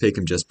 I had to pick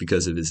him just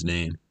because of his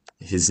name.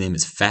 His name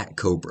is Fat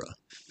Cobra.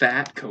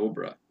 Fat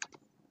Cobra.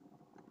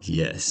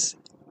 Yes.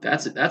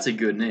 That's a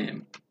good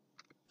name.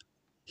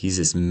 He's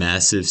this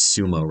massive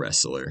sumo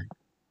wrestler.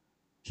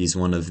 He's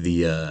one of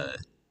the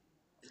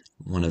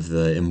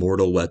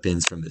immortal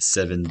weapons from the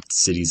Seven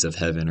Cities of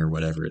Heaven or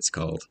whatever it's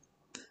called.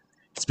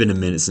 It's been a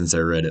minute since I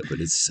read it, but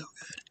it's so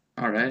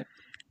All right.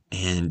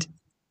 and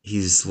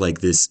he's like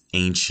this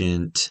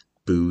ancient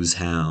booze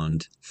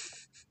hound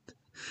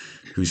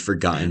who's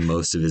forgotten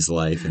most of his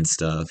life and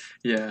stuff.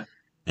 Yeah.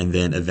 And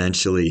then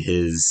eventually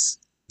his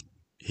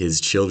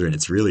children,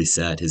 it's really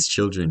sad, his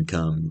children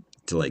come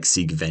to like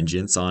seek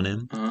vengeance on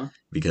him Uh-huh.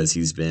 because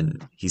he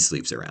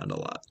sleeps around a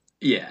lot.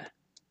 Yeah.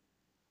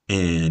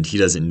 And he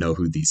doesn't know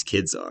who these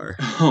kids are.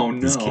 Oh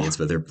These no. kids,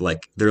 but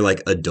they're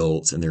like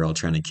adults and they're all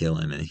trying to kill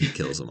him and he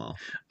kills them all.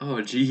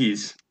 Oh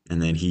geez.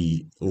 And then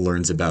he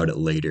learns about it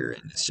later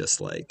and it's just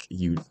like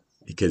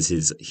because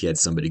he had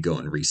somebody go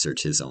and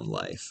research his own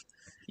life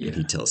and Yeah.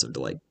 he tells him to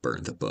like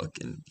burn the book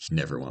and he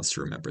never wants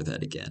to remember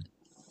that again.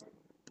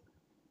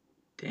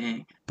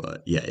 Dang.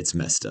 But yeah, it's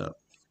messed up.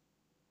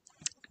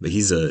 But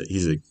he's a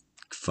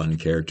fun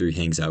character. He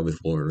hangs out with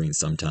Wolverine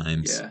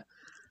sometimes. Yeah.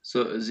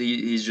 So is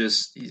he's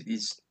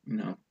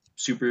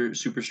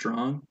super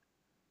strong.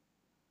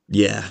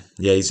 Yeah,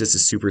 he's just a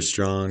super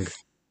strong,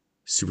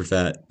 super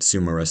fat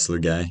sumo wrestler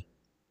guy.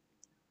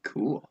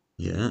 Cool.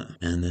 Yeah,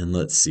 and then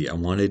let's see. I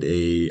wanted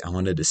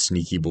a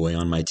sneaky boy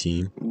on my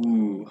team,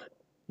 Ooh.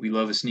 We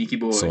love a sneaky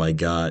so boy.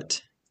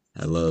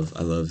 I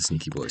love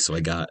sneaky boy. So I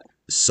got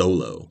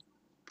Solo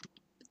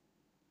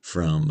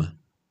from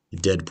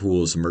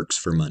Deadpool's Mercs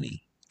for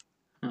Money.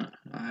 Huh.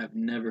 I've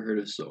never heard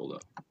of Solo.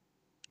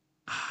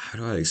 How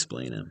do I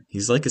explain him?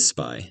 He's like a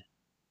spy.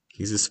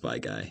 He's a spy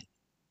guy,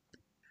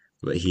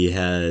 but he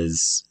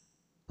has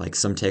like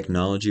some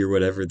technology or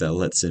whatever that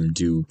lets him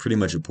do pretty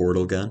much a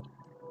portal gun.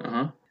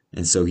 Uh-huh.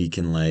 And so he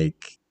can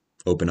like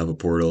open up a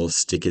portal,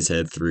 stick his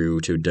head through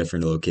to a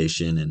different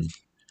location and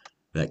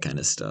that kind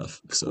of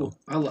stuff. So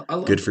Cool.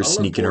 good for I love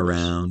sneaking portals.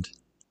 around.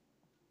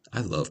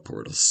 I love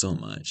portals so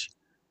much.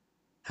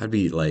 I'd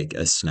be like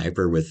a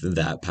sniper with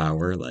that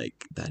power,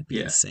 like that'd be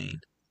Yeah. insane.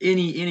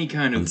 Any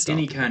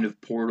Unstoppable. kind of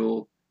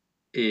portal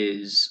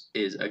is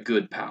a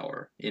good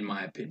power in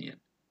my opinion.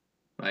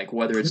 Like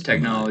whether it's Pretty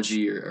much.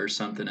 technology or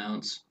something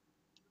else.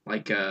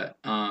 Like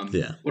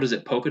Yeah. what is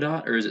it, Polka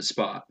Dot or is it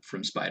Spot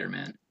from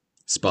Spider-Man?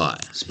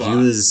 Spot. He Spot.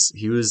 was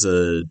he was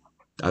a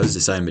I was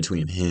deciding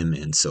between him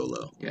and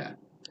Solo, Yeah.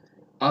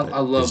 but I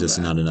there's love just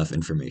that. not enough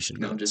information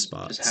You know, about just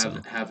Spot,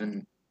 having so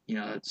having,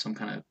 some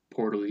kind of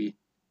portally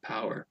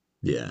power.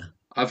 yeah.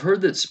 I've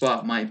heard that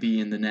Spot might be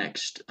in the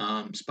next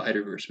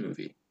Spider-Verse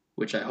movie,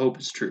 which I hope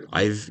is true.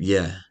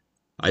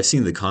 I've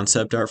seen the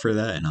concept art for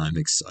that and I'm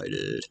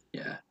excited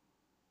Yeah.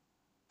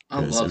 I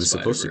because it love was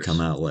supposed to come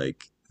Spider-Verse. out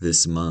like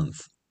this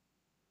month.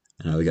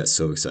 And I got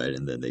so excited,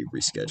 and then they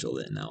rescheduled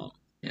it. And now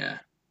I'm Yeah.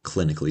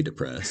 clinically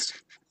depressed.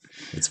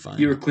 It's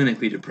You were fine.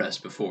 clinically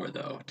depressed before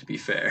though, to be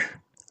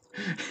fair.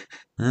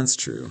 That's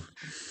true.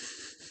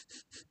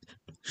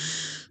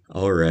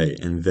 All right,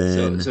 and So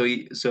then so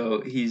he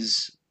so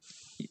he's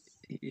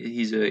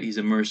He's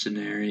a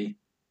mercenary,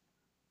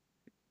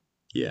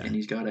 Yeah, and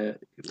he's got a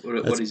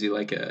what that's is he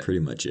like a pretty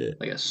much it.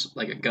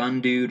 like a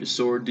gun dude, a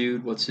sword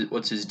dude? What's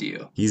his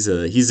deal? He's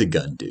a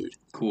gun dude.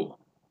 Cool.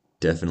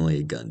 Definitely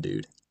a gun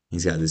dude.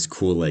 He's got this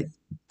cool like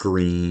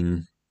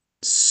green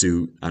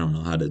suit. I don't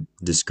know how to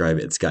describe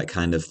it. It's got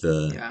kind of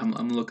Yeah,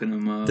 I'm looking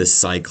him the up.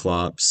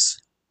 Cyclops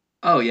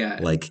Oh yeah,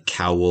 like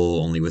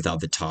cowl only without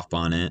the top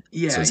on it. So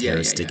yeah, his yeah, hair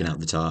is yeah, sticking yeah. out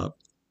the top.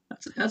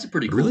 That's a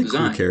pretty A cool really cool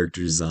design.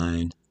 character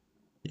design.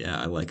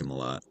 Yeah, I like him a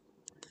lot.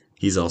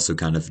 He's also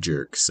kind of a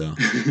jerk, so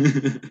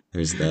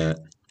there's that.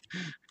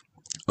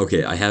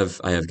 Okay, I have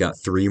got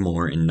three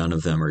more and none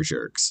of them are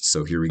jerks.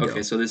 So here we Okay,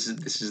 go. so this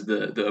is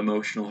the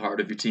emotional heart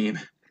of your team.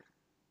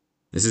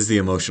 This is the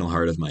emotional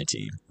heart of my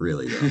team,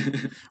 really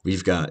though.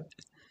 We've got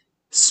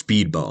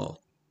Speedball,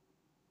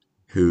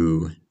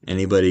 who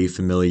anybody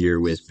familiar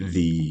with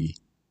the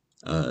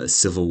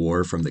Civil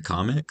War from the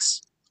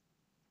comics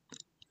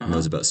knows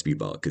Uh-huh. about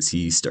Speedball because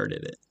he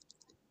started it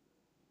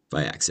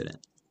by accident.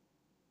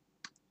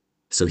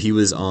 So he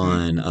was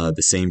on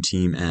the same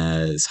team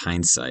as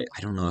Hindsight.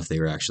 I don't know if they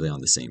were actually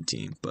on the same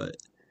team, but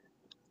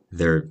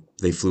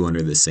they flew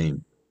under the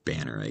same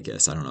banner, I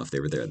guess. I don't know if they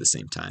were there at the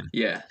same time.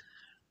 Yeah.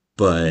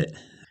 But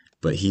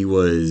he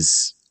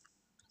was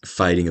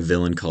fighting a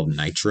villain called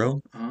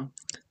Nitro, Uh-huh.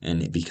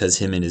 and because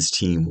him and his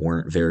team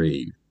weren't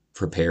very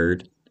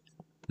prepared,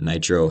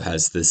 Nitro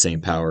has the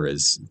same power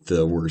as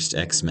the worst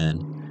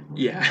X-Men,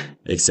 Yeah.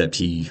 except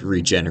he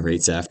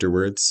regenerates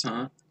afterwards.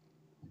 Uh-huh.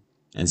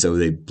 And so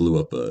they blew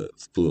up a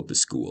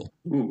school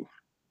Ooh.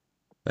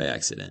 by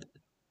accident.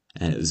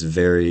 And it was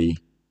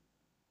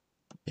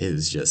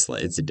just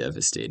like it's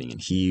devastating.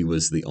 And he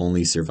was the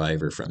only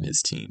survivor from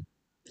his team.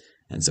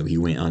 And so he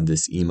went on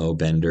this emo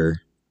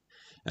bender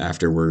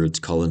afterwards,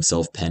 called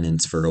himself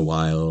Penance for a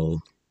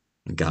while,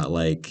 and got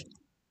like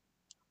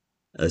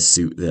a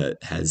suit that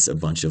has a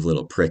bunch of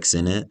little pricks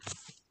in it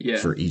Yeah.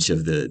 for each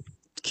of the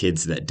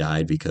kids that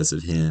died because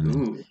of him.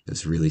 And Ooh. it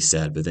was really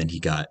sad, but then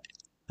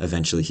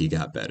eventually he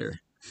got better.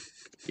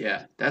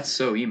 Yeah. That's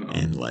so emo.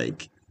 And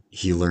like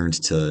he learned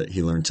to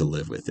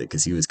live with it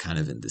because he was kind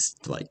of in this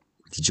like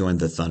he joined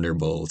the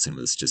Thunderbolts and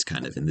was just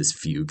kind of in this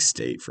fugue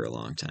state for a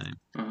long time.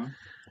 Uh-huh.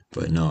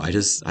 But no,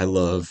 I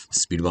love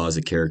Speedball as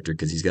a character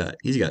because he's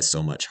got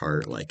so much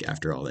heart like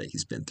after all that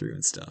he's been through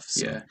and stuff.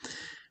 So Yeah.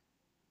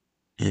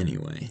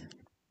 anyway,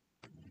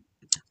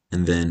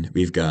 and then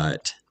we've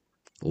got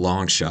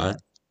Longshot,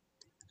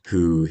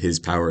 who his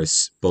power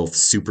is both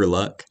super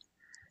luck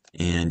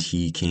and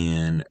he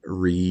can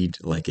read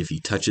like if he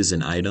touches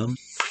an item,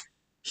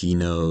 he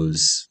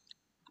knows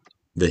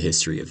the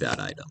history of that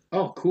item.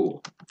 Oh,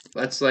 cool.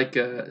 That's like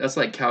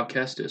Cal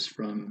Kestis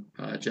from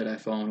Jedi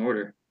Fallen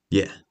Order.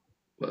 Yeah,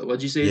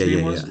 What'd you say his yeah,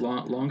 name yeah, was? yeah.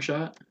 Long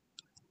shot.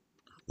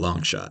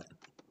 Longshot,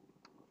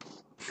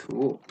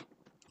 Cool.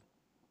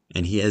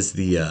 and he has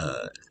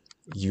the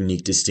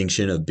unique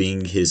distinction of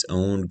being his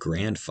own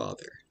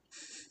grandfather.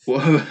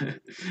 Whoa.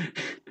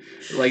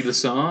 Like the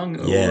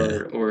song,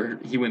 Yeah, or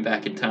he went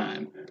back in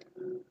time.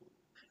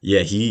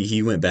 yeah.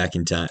 He went back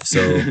in time, so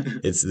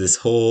it's this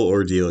whole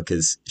ordeal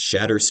because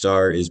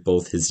Shatterstar is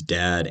both his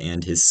dad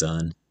and his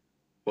son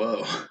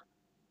Whoa.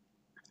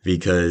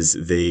 because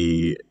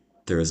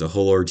there was a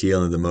whole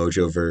ordeal in the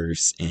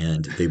Mojoverse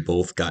and they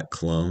both got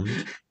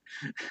cloned.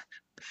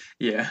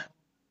 Yeah.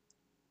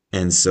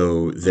 And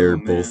so Oh they're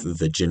both man.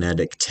 the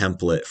genetic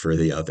template for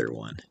the other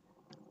one.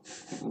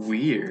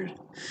 Weird.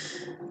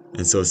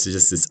 And so it's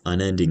just this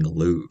unending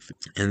loop.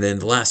 And then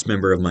the last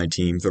member of my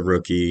team, the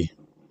rookie,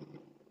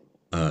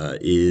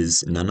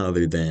 is none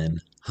other than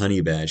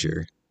Honey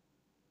Badger.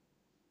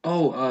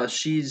 Oh,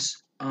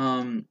 she's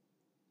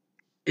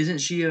isn't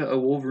she a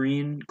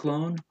Wolverine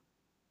clone?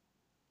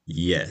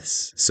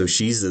 Yes. So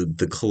she's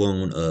the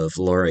clone of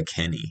Laura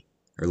Kinney,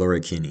 or Laura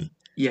Kinney,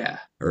 Yeah.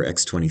 or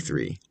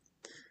X-23.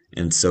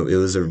 And so it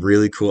was a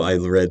really cool. I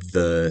read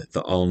the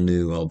all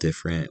new, all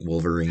different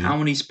Wolverine. How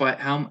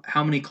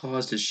many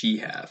claws does she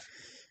have?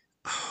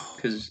 Oh,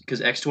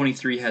 Because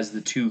X-23 has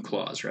the two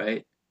claws,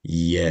 right?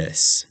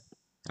 yes.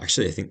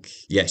 Actually, I think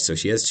yeah. So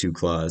she has two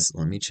claws.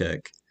 Let me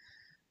check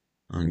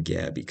on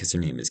Gabby because her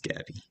name is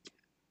Gabby.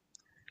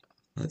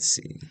 Let's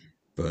see.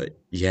 But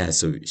yeah,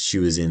 so she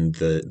was in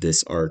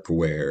this arc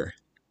where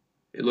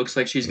It looks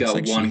like she's it looks got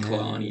like she one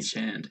claw on each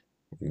has hand.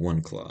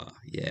 one claw.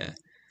 Yeah.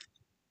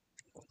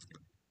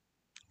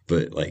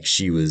 But like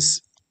she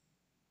was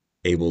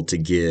able to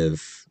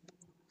give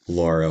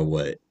Laura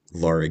what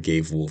Laura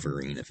gave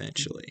Wolverine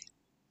eventually,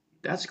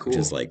 That's which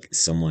is cool. like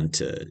someone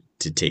to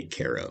take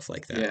care of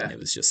like that. And Yeah. it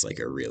was just like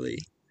a really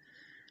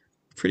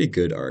pretty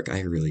good arc.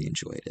 I really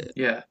enjoyed it.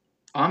 Yeah.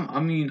 I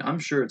mean, I'm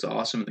sure it's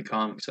awesome in the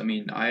comics. I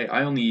mean, I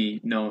only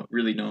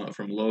really know it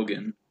from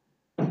Logan,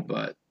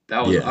 but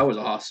Yeah. that was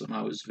awesome.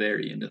 I was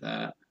very into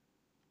that.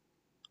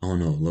 Oh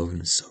no,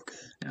 Logan is so good.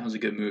 That was a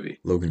good movie.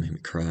 Logan made me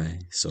cry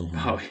so Oh,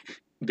 hard.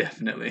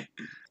 definitely.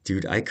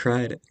 Dude, I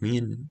cried.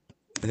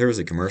 There was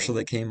a commercial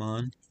that came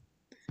on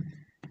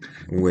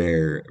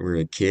where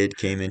a kid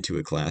came into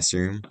a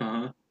classroom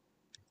Uh-huh.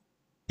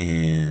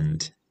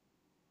 and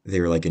they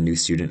were like a new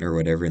student or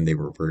whatever, and they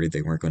were worried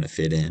they weren't going to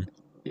fit in, and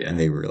Yeah.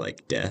 they were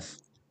like deaf.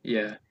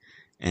 Yeah.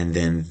 And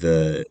then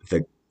the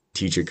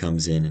teacher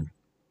comes in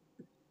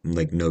and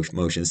like no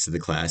motions to the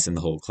class, and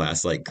the whole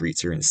class like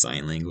greets her in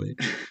sign language.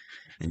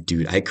 And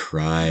dude, I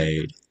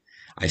cried.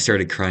 I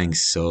started crying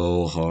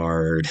so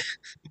hard,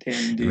 Dang,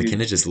 and dude.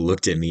 McKenna just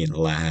looked at me and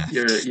You're laughed.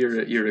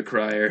 you're a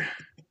crier.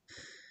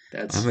 I'm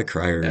That's a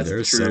crier. that's There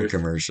the are some truth.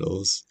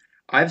 commercials.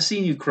 I've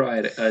seen you cry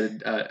at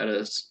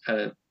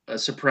a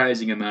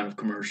surprising amount of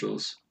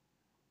commercials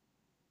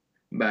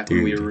back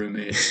when we were Dude,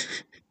 roommates.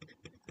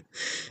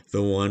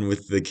 the one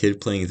with the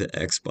kid playing the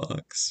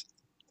Xbox.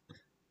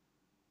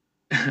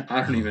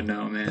 I don't even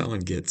Oh, know, that man. one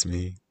gets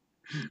me.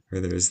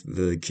 Where there's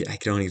the kid, I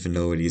don't even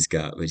know what he's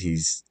got, but he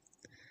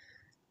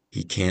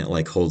can't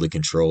like hold a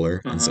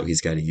controller, and so Uh-huh.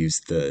 he's got to use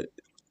the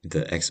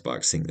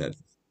Xbox thing that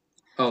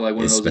Oh, like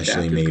one of is those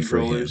specially adaptive made for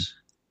him. controllers.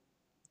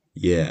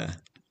 Yeah.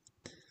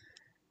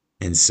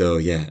 And so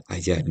yeah,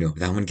 no,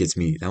 that one gets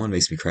me. That one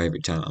makes me cry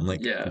every time. I'm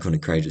Yeah. gonna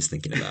cry just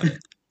thinking about it.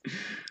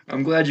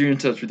 I'm glad you're in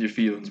touch with your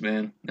feelings,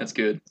 man. That's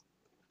good.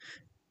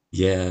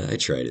 Yeah, I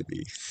try to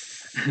be,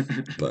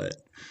 but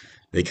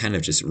they kind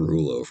of just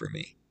rule over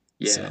me.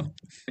 Yeah. So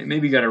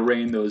Maybe you gotta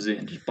rein those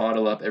in. Just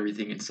bottle up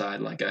everything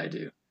inside like I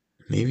do.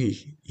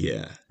 maybe,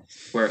 yeah.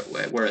 Where it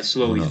I don't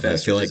slowly know. I feel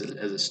festers like,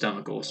 as a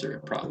stomach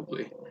ulcer,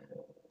 probably.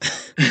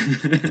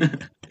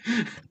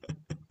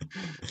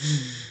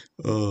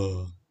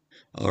 oh,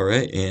 all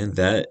right, and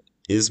that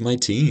is my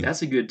team.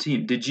 That's a good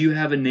team. Did you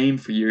have a name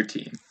for your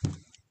team?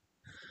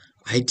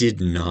 I did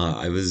not.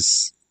 I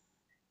was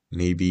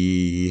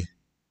maybe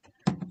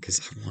because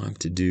I want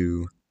to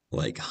do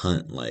like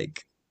hunt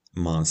like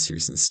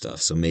monsters and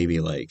stuff. So maybe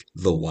like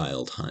the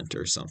Wild Hunt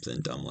or something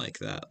dumb like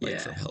that, like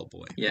from Yeah.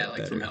 Hellboy, Yeah, but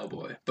like from better.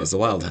 Hellboy, Because the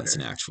but Wild Hunt's an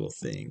better. actual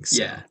thing,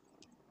 Yeah.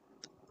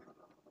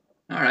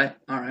 so All right.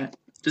 All right.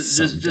 Just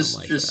something just dumb just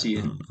like just that. I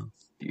seeing don't know.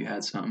 if you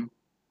had something.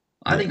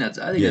 Yeah, I think yeah,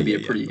 that'd be yeah, a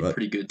yeah. pretty But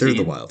pretty good they're the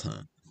team. Wild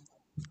Hunt.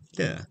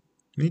 Yeah,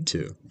 me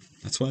too.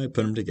 That's why I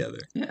put them together.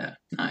 Yeah.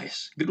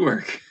 Nice. Good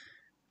work.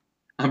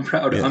 Yeah, I'm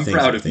proud of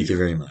thank you you.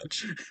 very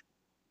much.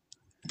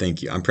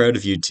 Thank you. I'm proud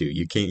of you too.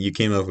 You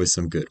came up with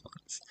some good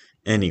ones.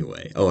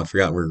 Anyway, oh, I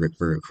forgot we're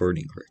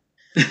recording.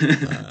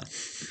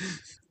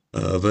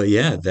 Uh, but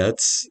yeah,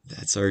 that's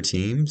our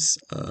teams.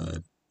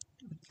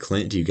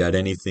 Clint, do you got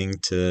anything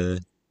to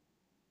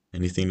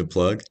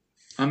plug?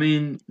 I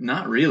mean,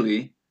 not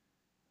really.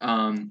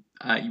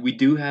 We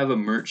do have a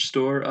merch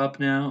store up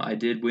now. I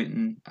did went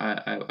and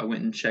I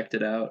went and checked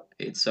it out.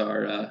 It's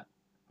our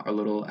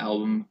little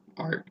album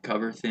art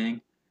cover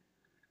thing.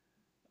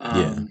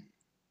 Yeah. Um,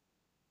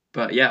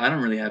 but yeah, I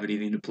don't really have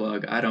anything to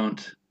plug. I don't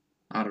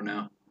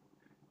know.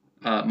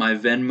 My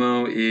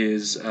Venmo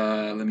is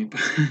let me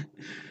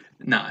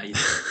nah,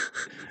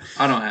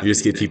 I don't have You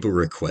just get anything. people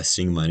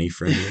requesting money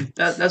from you.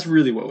 That's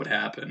really what would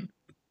happen.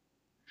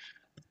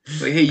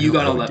 Like, hey, I would do you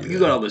got all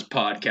that. this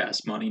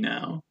podcast money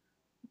now.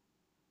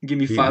 Give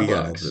me We five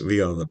got bucks. we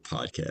got all the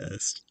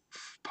Podcast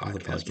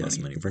podcast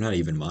money. money. We're not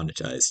even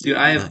monetized, Dude, dude.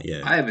 Not I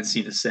yet. haven't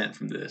seen a cent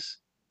from this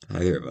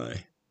Either have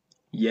I.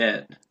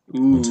 yet.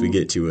 Once we Ooh.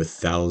 get to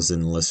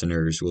 1,000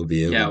 listeners, we'll be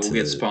Yeah, able we'll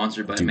get to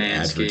sponsored by do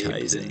Manscaped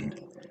advertising.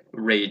 and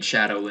Raid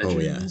Shadow Oh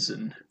yeah. Legends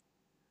and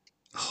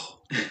Oh,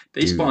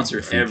 they dude, sponsor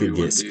if we could get everyone,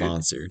 dude.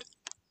 sponsored,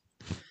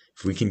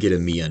 if we can get a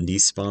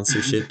MeUndies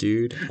sponsorship,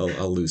 dude,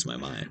 I'll lose my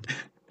mind.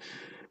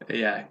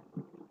 Yeah,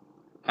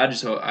 I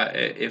just hope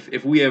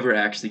if we ever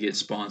actually get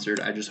sponsored,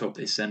 I just hope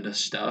they send us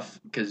stuff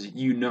because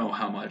you know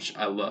how much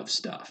I love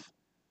stuff.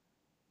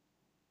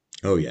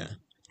 Oh yeah.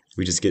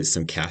 We just get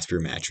some Casper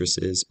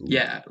mattresses. Ooh.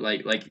 Yeah,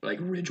 like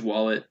Ridge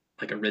Wallet,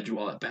 like a Ridge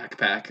Wallet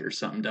backpack or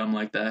something dumb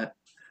like that.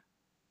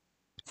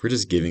 We're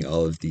just giving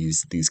all of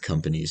these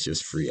companies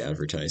just free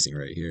advertising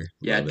right here.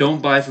 Yeah, Love it.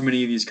 don't buy from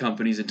any of these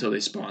companies until they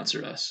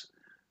sponsor us.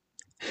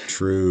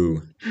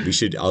 True. We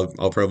should. I'll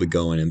probably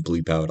go in and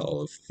bleep out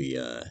all of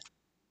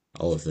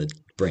the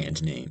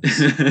brand names,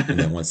 and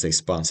then once they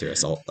sponsor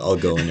us, I'll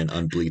go in and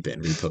unbleep it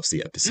and repost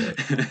the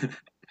episode.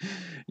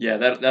 Yeah,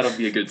 that'll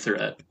be a good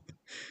threat.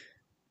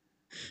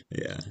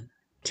 Yeah.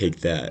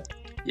 Take that.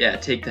 Yeah,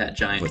 take that,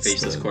 giant What's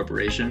faceless the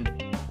corporation.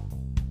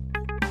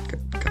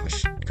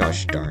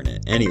 gosh darn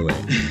it. Anyway,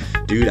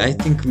 dude, I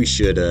think we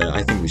should end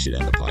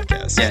the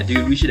podcast. Yeah,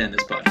 dude, we should end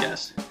this podcast.